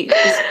community.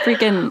 It's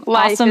freaking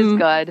life awesome. Is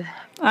good.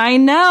 I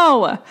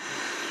know.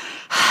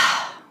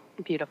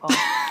 Beautiful.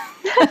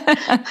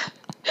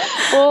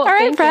 Well, all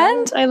right,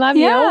 friend. I love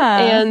you.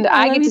 And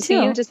I get to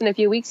see you just in a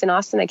few weeks in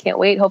Austin. I can't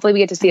wait. Hopefully we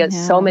get to see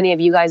so many of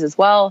you guys as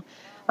well.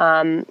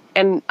 And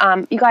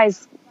you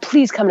guys,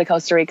 please come to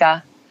Costa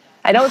Rica.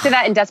 I don't say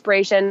that in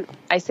desperation.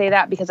 I say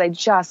that because I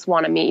just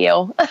want to meet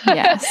you.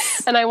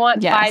 Yes. And I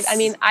want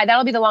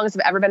that'll be the longest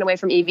I've ever been away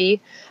from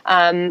Evie.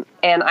 And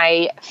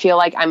I feel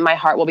like my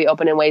heart will be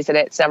open in ways that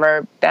it's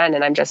never been.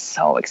 And I'm just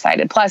so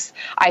excited. Plus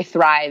I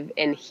thrive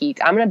in heat.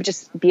 I'm going to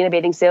just be in a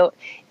bathing suit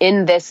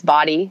in this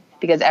body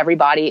because every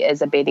body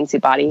is a bathing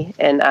suit body.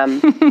 And,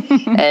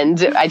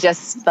 and I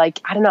just I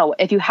don't know,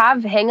 if you have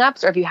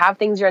hangups or if you have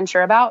things you're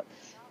unsure about,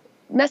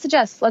 message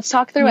us. Let's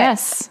talk through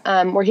it.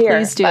 We're here.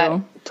 Please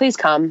do. Please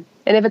come.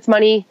 And if it's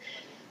money,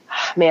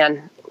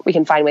 man, we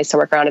can find ways to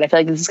work around it. I feel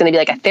like this is going to be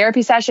like a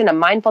therapy session, a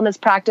mindfulness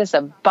practice,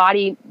 a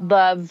body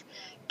love,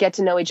 get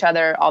to know each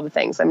other, all the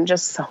things. I'm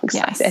just so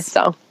excited. Yes.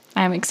 So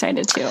I'm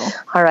excited too.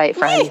 All right,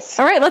 friends.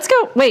 All right, let's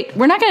go. Wait,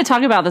 we're not going to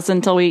talk about this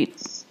until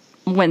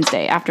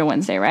after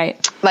Wednesday,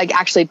 right? Like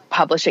actually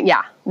publishing.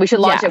 Yeah. We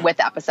should launch it with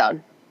the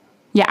episode.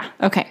 Yeah.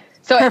 Okay.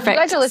 So perfect. If you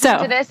guys are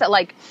listening to this at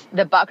like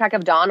the butt crack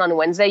of dawn on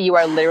Wednesday, you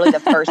are literally the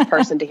first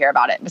person to hear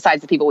about it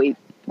besides the people we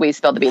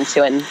spilled the beans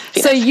to. And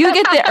so you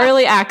get the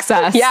early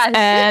access. Yes.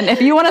 And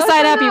if you want to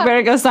sign up, you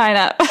better go sign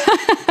up.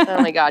 Oh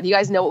my God. You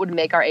guys know what would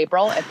make our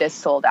April if this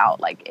sold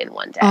out like in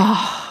one day.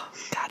 Oh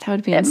God, that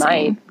would be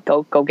insane. It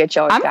might. Go get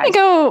yours, I'm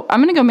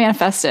going to go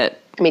manifest it.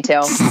 Me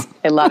too.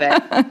 I love it.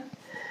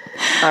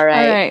 All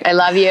right. I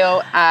love you.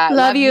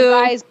 Love you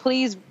guys.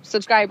 Please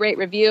subscribe, rate,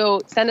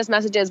 review, send us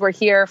messages. We're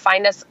here.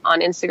 Find us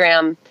on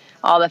Instagram,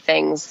 all the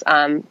things.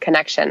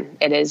 Connection.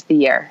 It is the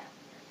year.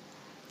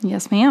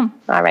 Yes, ma'am.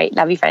 All right.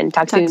 Love you, friend.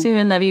 Talk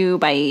soon. Love you.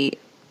 Bye.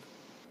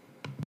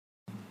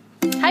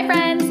 Hi,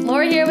 friends.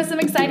 Laura here with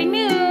some exciting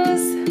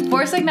news.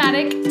 Four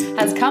Sigmatic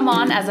has come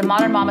on as a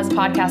Modern Mamas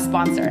podcast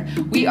sponsor.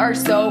 We are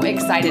so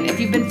excited. If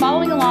you've been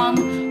following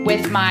along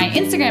with my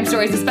Instagram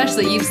stories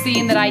especially, you've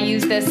seen that I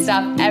use this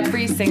stuff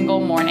every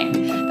single morning.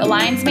 The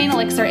Lion's Mane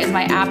Elixir is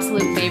my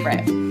absolute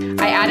favorite.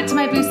 I add it to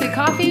my boosted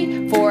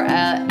coffee for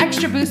an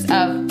extra boost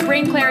of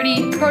brain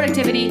clarity,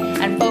 productivity,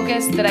 and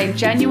focus that I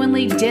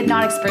genuinely did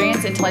not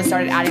experience until I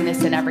started adding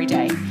this in every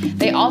day.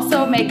 They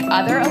also make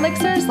other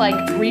elixirs like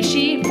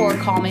Reishi for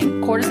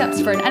calming,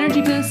 Cordyceps for an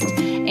energy boost,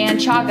 and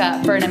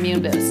Chaga for an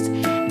immune boost.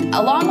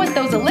 Along with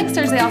those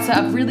elixirs, they also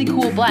have really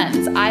cool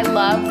blends. I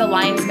love the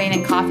Lion's Mane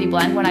and coffee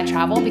blend when I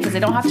travel because I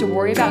don't have to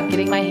worry about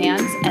getting my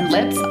hands and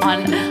lips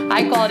on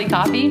high quality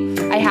coffee.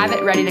 I have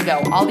it ready to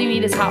go. All you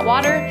need is hot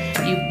water.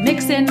 You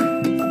mix in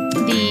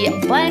the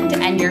blend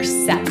and you're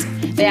set.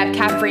 They have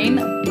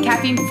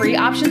caffeine-free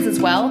options as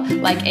well,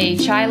 like a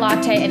chai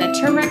latte and a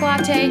turmeric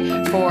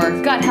latte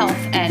for gut health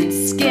and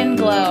skin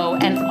glow,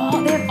 and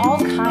they have all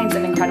kinds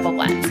of incredible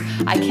blends.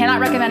 I cannot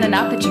recommend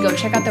enough that you go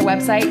check out their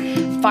website,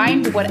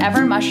 find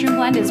whatever mushroom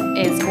blend is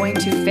going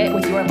to fit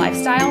with your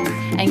lifestyle,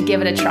 and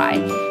give it a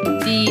try.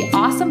 The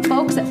awesome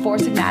folks at Four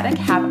Sigmatic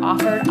have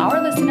offered our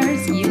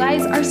listeners, you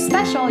guys are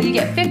special, you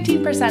get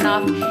 15%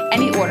 off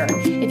any order.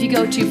 If you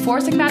go to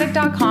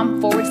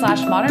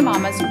foursigmatic.com/Modern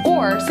Mamas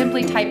or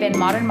simply type in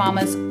Modern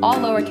Mamas, all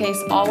lowercase,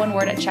 all one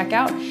word at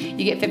checkout,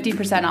 you get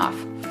 50% off.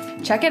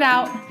 Check it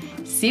out,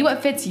 see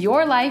what fits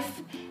your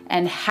life,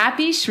 and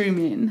happy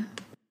shrooming.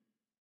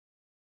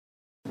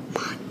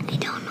 I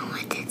don't know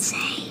what to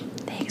say.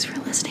 Thanks for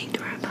listening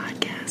to our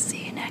podcast.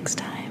 See you next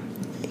time.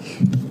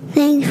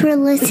 Thanks for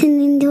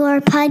listening to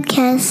our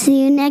podcast.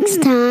 See you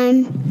next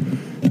time.